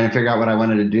trying to figure out what I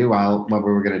wanted to do what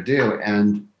we were going to do.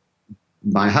 And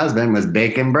my husband was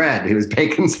baking bread. He was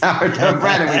baking sourdough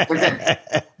bread.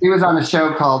 And he was on a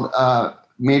show called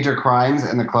Major Crimes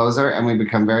and The Closer, and we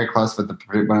become very close with a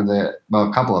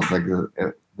couple of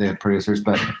the producers.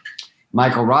 But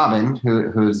Michael Robin,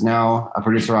 who's now a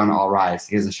producer on All Rise,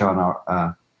 he has a show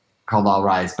on called All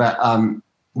Rise. But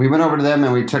we went over to them,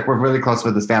 and we're really close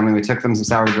with this family. We took them some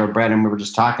sourdough bread, and we were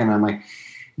just talking. And I'm like,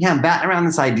 yeah, I'm batting around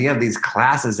this idea of these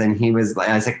classes. And he was like,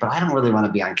 I was like, but I don't really want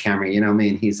to be on camera. You know what I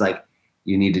mean? He's like,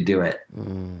 you need to do it.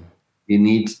 You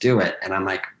need to do it. And I'm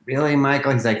like, really,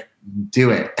 Michael? He's like,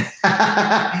 do it.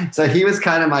 So he was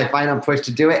kind of my final push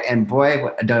to do it. And boy,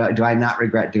 do I not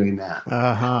regret doing that.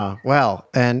 Well,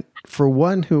 and for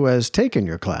one who has taken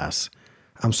your class,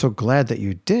 I'm so glad that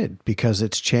you did, because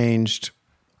it's changed.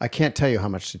 I can't tell you how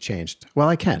much it changed. Well,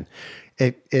 I can.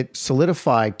 It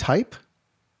solidified type,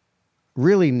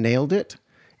 really nailed it.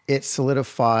 It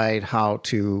solidified how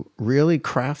to really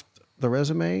craft the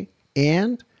resume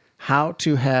and how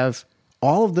to have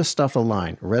all of this stuff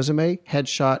aligned: resume,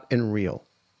 headshot, and reel.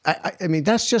 I mean,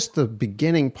 that's just the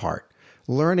beginning part.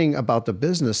 Learning about the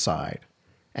business side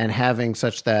and having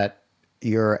such that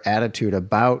your attitude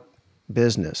about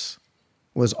business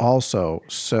was also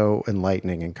so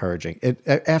enlightening, encouraging.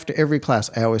 After every class,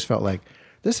 I always felt like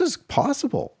this is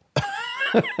possible.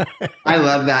 I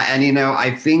love that. And,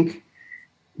 I think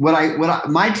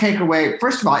my takeaway,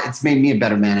 first of all, it's made me a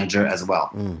better manager as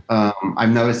well.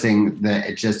 I'm noticing that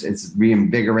it's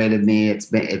reinvigorated me.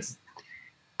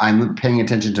 I'm paying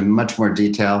attention to much more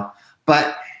detail,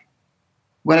 but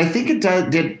what I think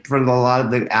it did for a lot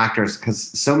of the actors,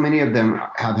 because so many of them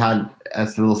have had a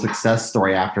little success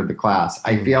story after the class.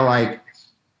 I feel like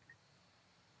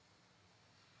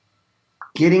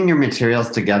getting your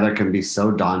materials together can be so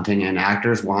daunting, and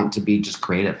actors want to be just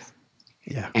creative.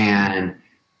 Yeah. And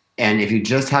if you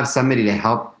just have somebody to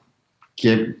help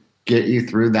get you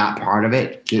through that part of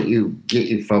it, get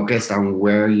you focused on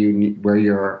where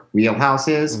your wheelhouse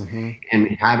is, and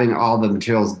having all the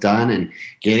materials done and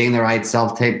getting the right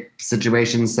self-tape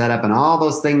situation set up and all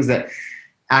those things that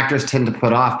actors tend to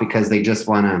put off because they just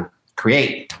want to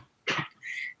create,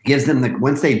 gives them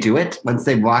once they do it, once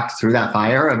they walk through that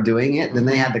fire of doing it, then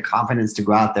they have the confidence to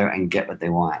go out there and get what they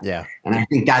want. Yeah. And I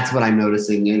think that's what I'm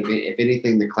noticing. If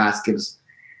anything, the class gives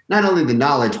not only the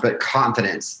knowledge, but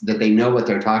confidence that they know what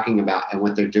they're talking about and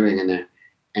what they're doing in there.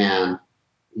 And,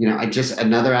 I just,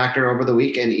 another actor over the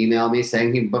weekend emailed me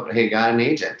saying he got an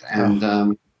agent.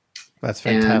 And that's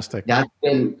fantastic. And that's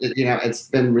been, it's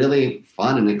been really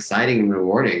fun and exciting and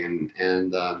rewarding.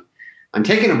 And I'm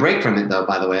taking a break from it though,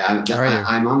 by the way.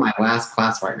 I'm on my last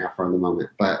class right now for the moment,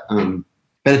 but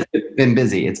it's been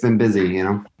busy. It's been busy,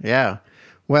 Yeah.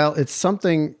 Well, it's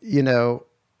something,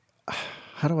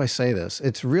 how do I say this?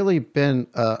 It's really been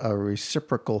a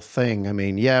reciprocal thing. I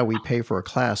mean, yeah, we pay for a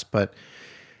class, but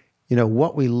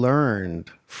what we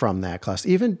learned from that class,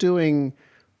 even doing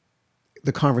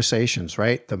the conversations,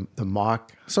 right? The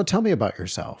mock. So tell me about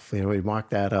yourself. We mock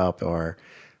that up, or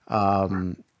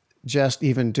just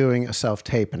even doing a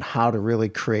self-tape and how to really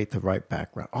create the right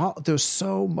background. There's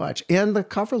so much in the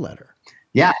cover letter.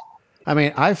 Yeah. I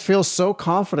mean, I feel so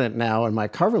confident now in my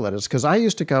cover letters because I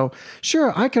used to go,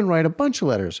 sure, I can write a bunch of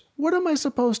letters. What am I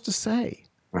supposed to say?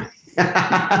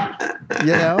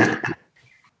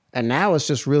 And now it's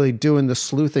just really doing the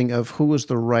sleuthing of who is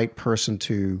the right person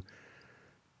to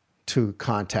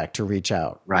contact, to reach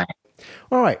out. Right.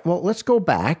 All right. Well, let's go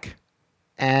back.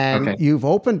 And you've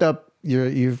opened up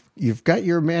you've got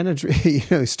your manager,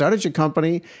 you started your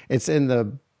company. It's in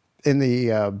the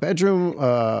bedroom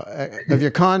of your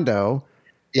condo.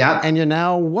 Yeah. And you're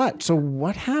now what? So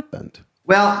what happened?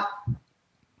 Well,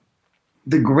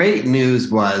 the great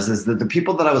news is that the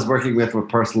people that I was working with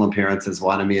personal appearances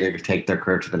wanted me to take their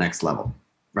career to the next level,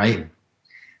 right?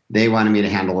 They wanted me to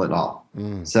handle it all.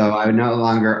 So I no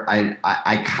longer, I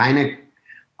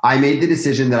made the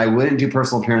decision that I wouldn't do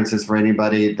personal appearances for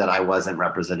anybody that I wasn't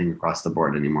representing across the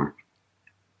board anymore.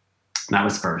 That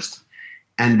was first.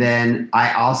 And then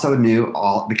I also knew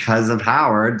because of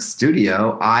Howard's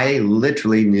studio, I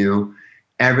literally knew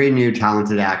every new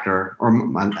talented actor, or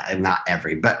not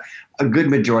every, but a good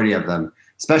majority of them,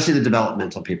 especially the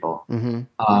developmental people.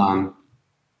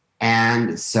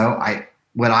 And so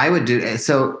what I would do,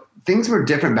 so things were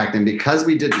different back then because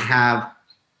we didn't have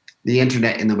the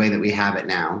internet in the way that we have it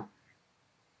now.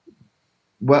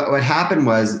 What happened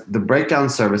was the breakdown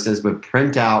services would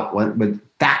print out, would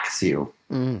fax you.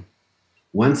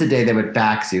 Once a day, they would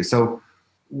fax you. So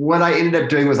what I ended up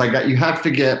doing was you have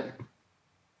to get,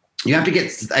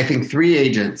 I think, 3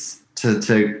 agents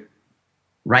to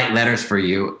write letters for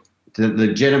you to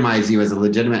legitimize you as a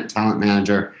legitimate talent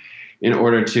manager in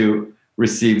order to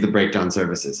receive the breakdown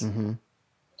services.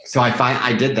 So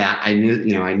I did that. I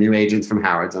knew agents from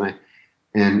Howard's,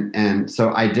 and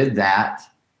so I did that,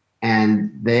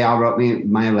 and they all wrote me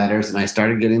my letters, and I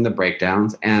started getting the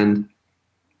breakdowns. And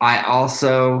I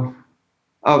also,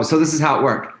 so this is how it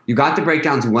worked. You got the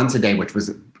breakdowns once a day, which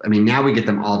was, now we get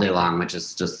them all day long, which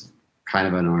is just kind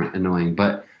of annoying.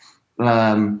 But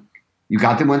you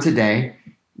got them once a day.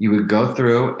 You would go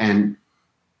through and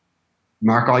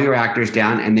mark all your actors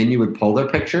down, and then you would pull their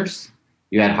pictures.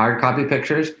 You had hard copy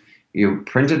pictures. You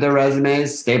printed their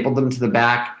resumes, stapled them to the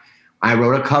back. I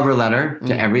wrote a cover letter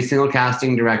to every single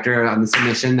casting director on the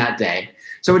submission that day.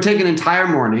 So it would take an entire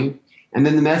morning, and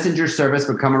then the messenger service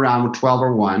would come around with 12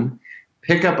 or 1, I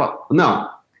take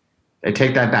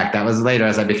that back. That was later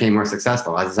as I became more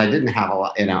successful, as I didn't have a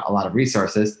lot of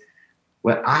resources.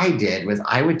 What I did was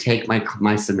I would take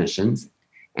my submissions,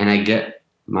 and I get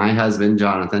my husband,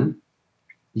 Jonathan,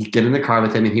 he'd get in the car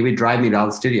with him, and he would drive me to all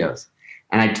the studios.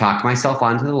 And I'd talk myself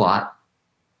onto the lot.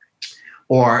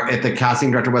 Or if the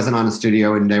casting director wasn't on a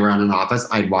studio and they were on an office,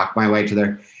 I'd walk my way to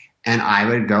there, and I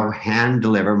would go hand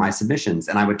deliver my submissions,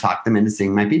 and I would talk them into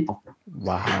seeing my people.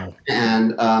 Wow.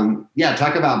 And yeah,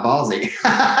 talk about ballsy.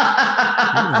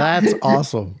 That's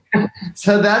awesome.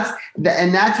 So that's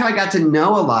how I got to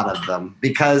know a lot of them,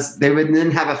 because they would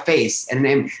then have a face and a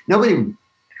name. Nobody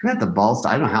who had the balls.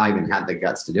 I don't know how I even had the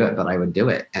guts to do it, but I would do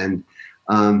it. And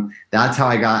that's how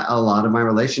I got a lot of my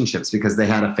relationships, because they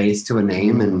had a face to a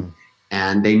name,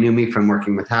 and they knew me from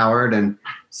working with Howard. And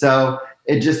so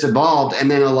it just evolved.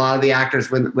 And then a lot of the actors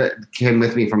came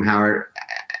with me from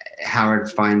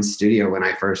Howard Fine's studio when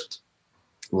I first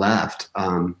left.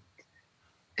 And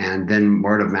then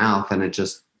word of mouth, and it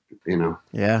just,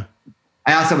 Yeah.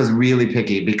 I also was really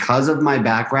picky because of my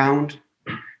background,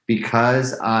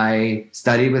 because I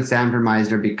studied with Sanford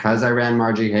Meisner, because I ran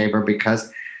Margie Haber,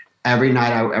 because every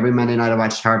Monday night I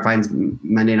watched Howard Fine's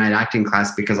Monday night acting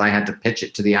class, because I had to pitch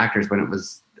it to the actors when it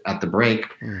was at the break.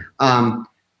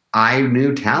 I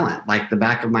knew talent like the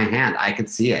back of my hand. I could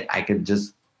see it. I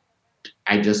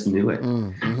just knew it.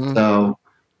 So,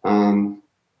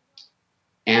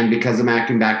 and because of my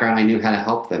acting background, I knew how to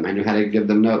help them. I knew how to give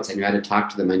them notes. I knew how to talk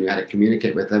to them. I knew how to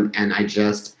communicate with them. And I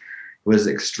just was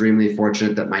extremely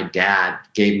fortunate that my dad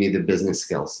gave me the business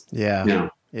skills. Yeah.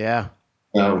 Yeah.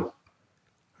 So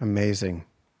amazing.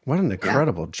 What an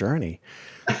incredible journey.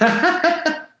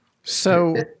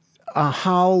 So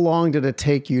how long did it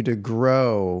take you to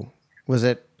grow? Was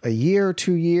it a year,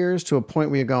 2 years, to a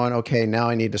point where you're going, okay, now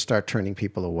I need to start turning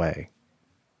people away?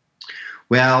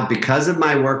 Well, because of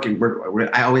my work,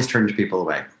 I always turned people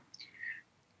away.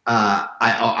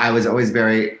 I was always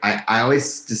I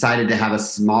always decided to have a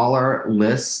smaller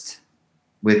list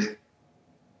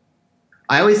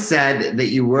I always said that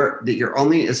you're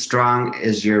only as strong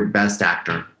as your best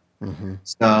actor.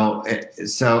 So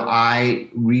I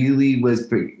really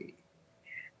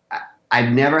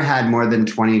I've never had more than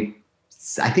 20.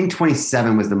 I think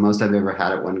 27 was the most I've ever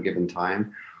had at one given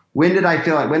time. When did I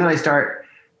start?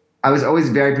 I was always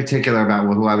very particular about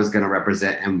who I was going to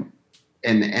represent.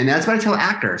 And that's what I tell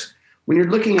actors. When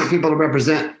you're looking at people to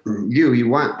represent you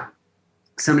want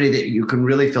somebody that you can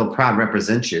really feel proud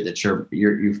represents you, that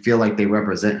you feel like they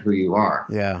represent who you are.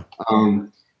 Yeah.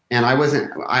 And I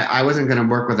wasn't going to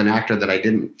work with an actor that I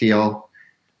didn't feel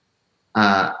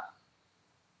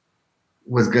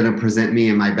was going to present me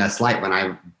in my best light when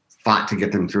I fought to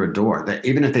get them through a door. That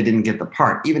even if they didn't get the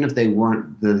part, even if they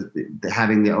weren't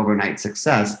having the overnight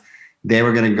success, they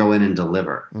were going to go in and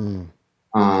deliver.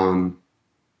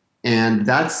 And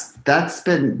that's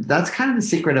kind of the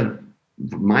secret of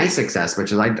my success,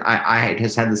 which is I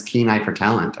just had this keen eye for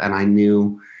talent, and I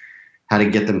knew how to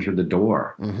get them through the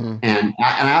door. And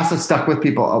I also stuck with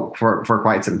people for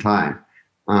quite some time.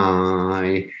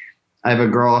 I have a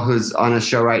girl who's on a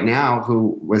show right now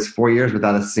who was 4 years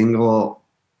without a single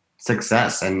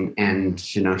success, and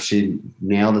she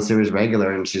nailed a series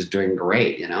regular, and she's doing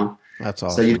great. That's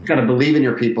awesome. So you've got to believe in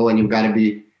your people, and you've got to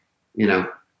be,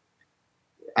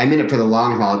 I'm in it for the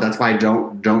long haul. That's why I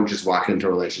don't just walk into a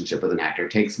relationship with an actor.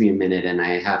 It takes me a minute, and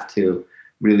I have to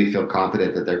really feel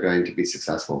confident that they're going to be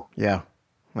successful. Yeah,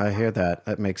 I hear that.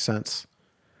 That makes sense.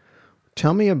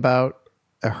 Tell me about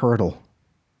a hurdle.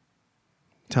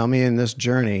 Tell me in this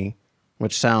journey,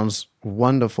 which sounds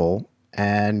wonderful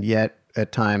and yet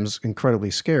at times incredibly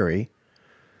scary.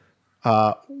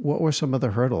 What were some of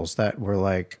the hurdles that were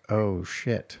like, oh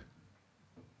shit?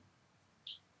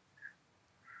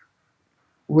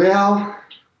 Well,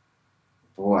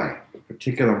 boy, a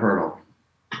particular hurdle.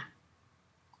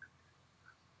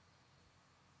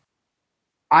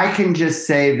 I can just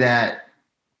say that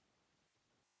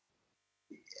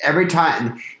every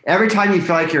time you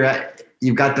feel like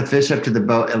you've got the fish up to the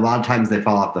boat, a lot of times they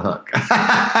fall off the hook.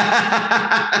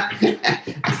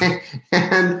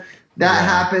 And that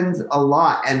happens a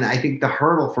lot. And I think the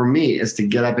hurdle for me is to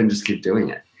get up and just keep doing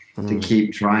it, to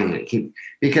keep trying it,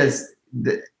 because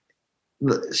the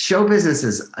show business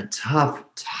is a tough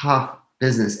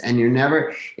business. And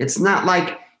it's not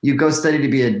like you go study to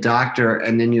be a doctor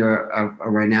and then you're a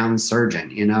renowned surgeon.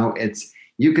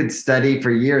 You could study for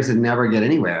years and never get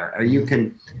anywhere. Or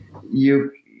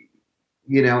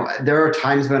there are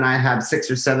times when I have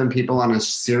 6 or 7 people on a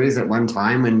series at one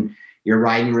time, and you're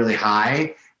riding really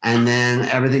high, and then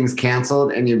everything's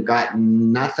canceled and you've got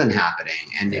nothing happening.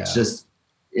 And it's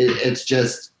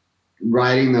just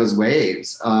riding those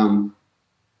waves.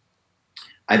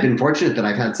 I've been fortunate that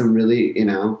I've had some really,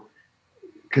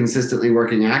 consistently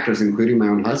working actors, including my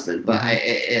own husband, but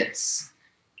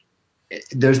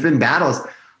there's been battles.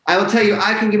 I will tell you,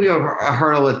 I can give you a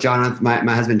hurdle with Jonathan,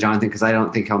 my husband, Jonathan, because I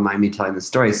don't think he'll mind me telling the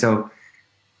story. So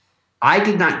I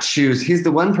did not choose. He's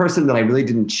the one person that I really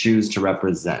didn't choose to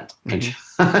represent.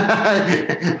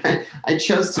 I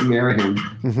chose to marry him,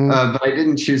 but I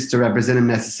didn't choose to represent him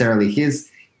necessarily. His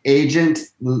agent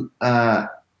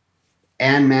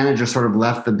and manager sort of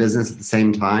left the business at the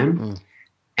same time,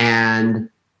 and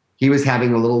he was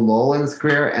having a little lull in his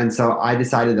career, and so I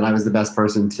decided that I was the best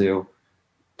person to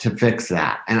fix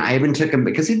that. And I even took him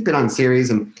because he'd been on series,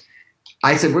 and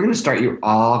I said, we're going to start you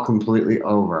all completely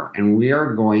over, and we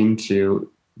are going to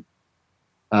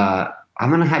I'm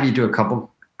going to have you do a couple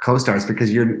co-stars because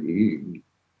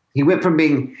he went from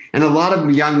being, and a lot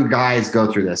of young guys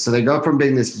go through this. So they go from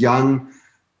being this young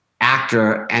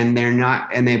actor and they're not,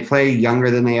 and they play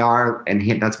younger than they are.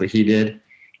 And that's what he did.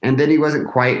 And then he wasn't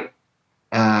quite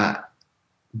the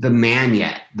man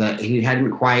yet. He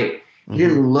hadn't quite, he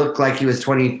didn't look like he was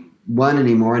 21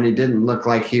 anymore. And he didn't look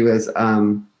like he was,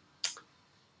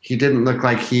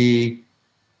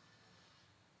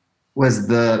 was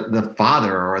the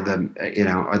father or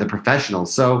the professional.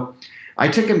 So I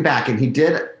took him back, and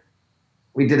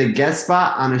we did a guest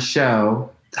spot on a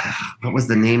show. What was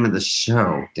the name of the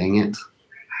show? Dang it.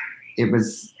 It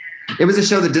was a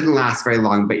show that didn't last very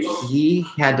long, but he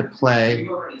had to play,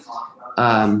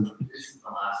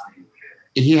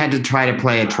 he had to try to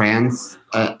play a trans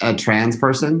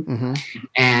person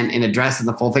and in a dress and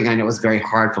the full thing. I know it was very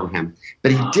hard for him,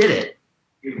 but he did it.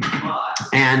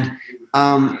 And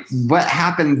what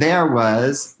happened there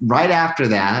was right after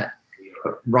that,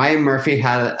 Ryan Murphy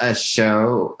had a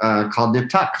show called Nip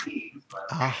Tuck.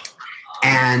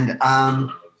 And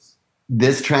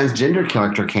this transgender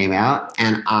character came out,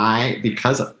 and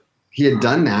because he had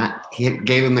done that, he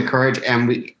gave him the courage, and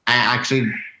he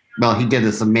did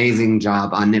this amazing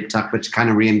job on Nip Tuck, which kind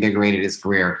of reinvigorated his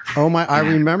career. Oh my, I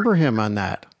remember him on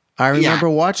that. I remember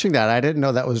watching that. I didn't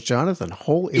know that was Jonathan.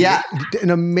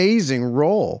 An amazing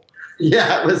role.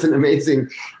 Yeah, it was an amazing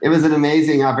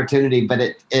opportunity, but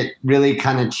it really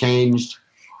kind of changed.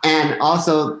 And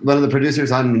also, one of the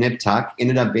producers on Nip Tuck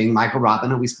ended up being Michael Robin,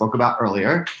 who we spoke about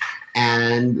earlier.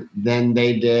 And then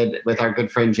they did, with our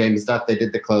good friend James Duff, they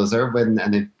did The Closer,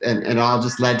 and it all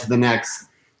just led to the next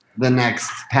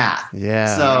path.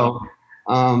 Yeah. So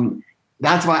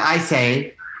that's why I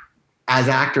say, as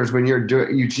actors, when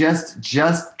you just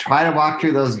try to walk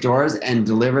through those doors and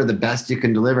deliver the best you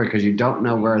can deliver, because you don't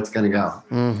know where it's going to go.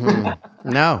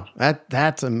 No,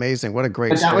 that's amazing. What a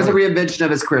great story. That was a reinvention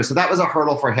of his career. So that was a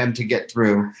hurdle for him to get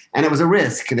through. And it was a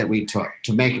risk that we took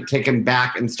to take him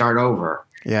back and start over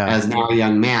as now a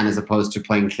young man, as opposed to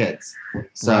playing kids.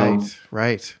 So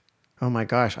Right. Oh my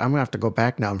gosh, I'm gonna have to go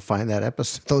back now and find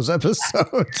those episodes.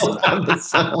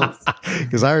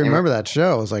 Because I remember that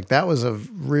show. It was like, that was a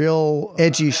real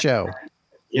edgy show.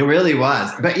 It really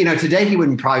was. But today he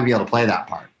wouldn't probably be able to play that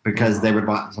part because they would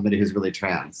want somebody who's really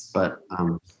trans. But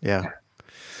all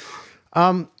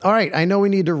right, I know we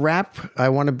need to wrap. I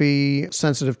want to be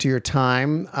sensitive to your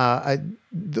time.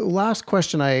 The last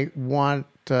question I want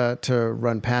to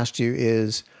run past you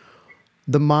is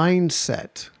the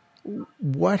mindset.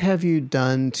 What have you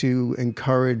done to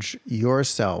encourage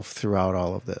yourself throughout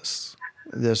all of this?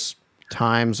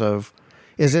 Times of,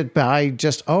 is it by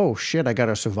just, oh shit, I got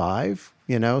to survive?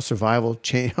 Survival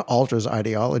alters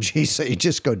ideology, so you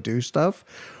just go do stuff.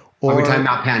 Or, are we talking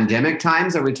about pandemic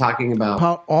times? Are we talking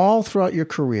about all throughout your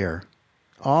career?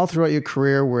 All throughout your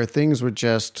career, where things were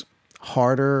just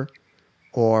harder,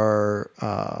 or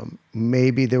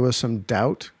maybe there was some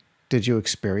doubt. Did you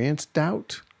experience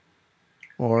doubt?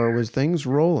 Or was things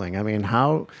rolling? I mean,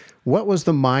 what was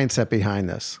the mindset behind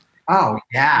this? Oh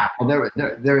yeah, well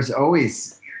there's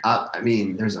always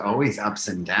there's always ups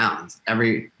and downs.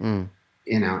 And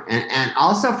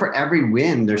also for every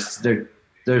win there's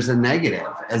a negative,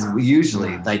 as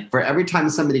usually. Like for every time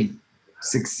somebody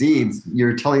succeeds,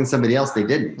 you're telling somebody else they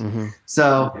didn't.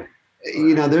 So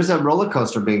there's a roller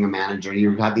coaster being a manager.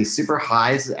 You have these super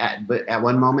highs at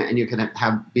one moment, and you can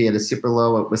be at a super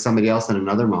low with somebody else in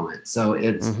another moment. So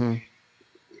it's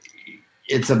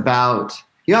about,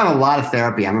 you have a lot of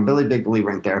therapy. I'm a really big believer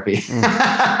in therapy.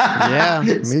 Yeah,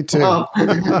 me too.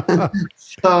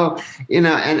 So,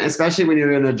 and especially when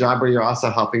you're in a job where you're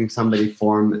also helping somebody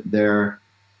form their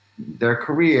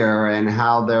career and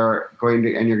how they're going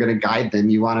to, and you're going to guide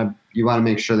them. You want to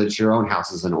make sure that your own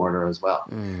house is in order as well.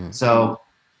 So,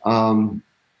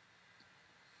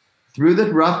 through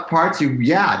the rough parts, there have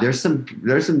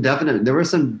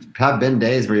been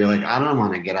days where you're like, I don't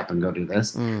want to get up and go do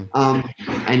this. And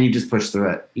you just push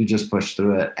through it.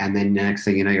 And then next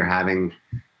thing you know, you're having,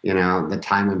 the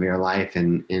time of your life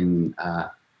in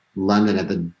London at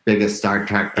the biggest Star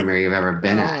Trek premiere you've ever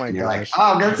been at. my And you're gosh.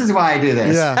 like, oh, this is why I do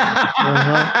this.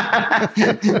 Yeah.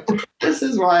 This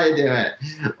is why I do it.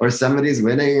 Or somebody's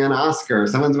winning an Oscar.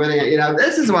 Someone's winning it.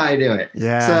 This is why I do it.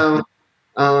 Yeah. So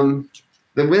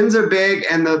the wins are big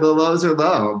and the lows are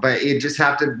low, but you just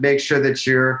have to make sure that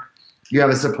you have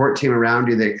a support team around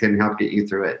you that can help get you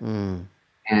through it. Mm.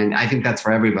 And I think that's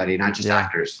for everybody, not just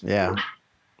actors. Yeah.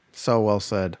 So well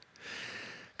said.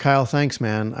 Kyle, thanks,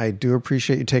 man. I do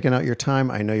appreciate you taking out your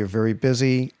time. I know you're very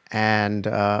busy. And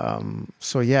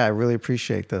so, I really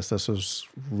appreciate this. This was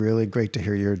really great to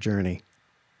hear your journey.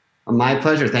 My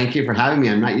pleasure. Thank you for having me.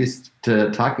 I'm not used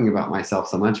to talking about myself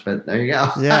so much, but there you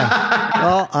go. Yeah.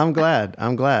 Well, I'm glad.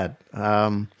 All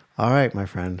right, my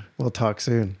friend. We'll talk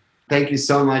soon. Thank you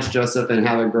so much, Joseph, and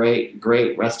have a great,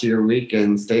 great rest of your week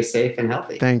and stay safe and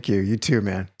healthy. Thank you. You too,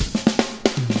 man.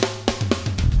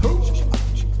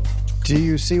 Do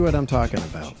you see what I'm talking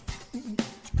about?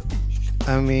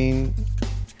 I mean,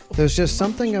 there's just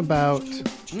something about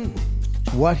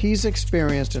what he's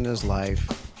experienced in his life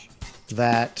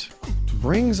that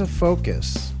brings a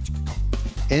focus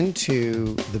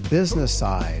into the business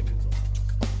side.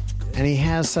 And he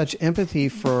has such empathy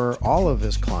for all of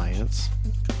his clients.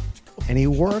 And he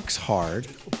works hard.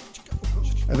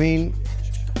 I mean,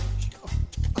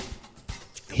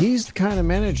 he's the kind of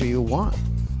manager you want.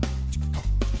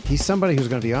 He's somebody who's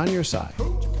going to be on your side.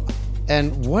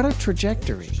 And what a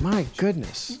trajectory. My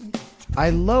goodness. I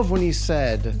love when he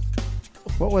said,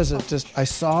 what was it? Just, I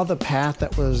saw the path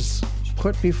that was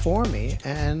put before me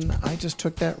and I just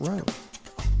took that road.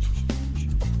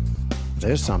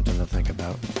 There's something to think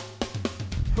about.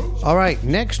 All right,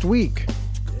 next week,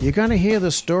 you're going to hear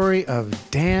the story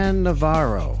of Dan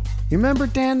Navarro. You remember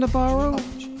Dan Navarro?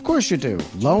 Of course you do.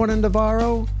 Lowen and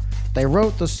Navarro. They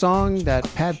wrote the song that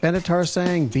Pat Benatar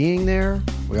sang, Being There.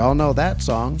 We all know that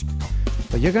song.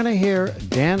 But you're going to hear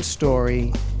Dan's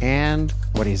story and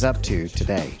what he's up to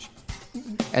today.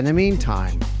 In the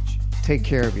meantime, take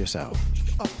care of yourself.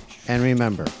 And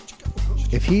remember,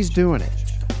 if he's doing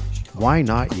it, why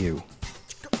not you?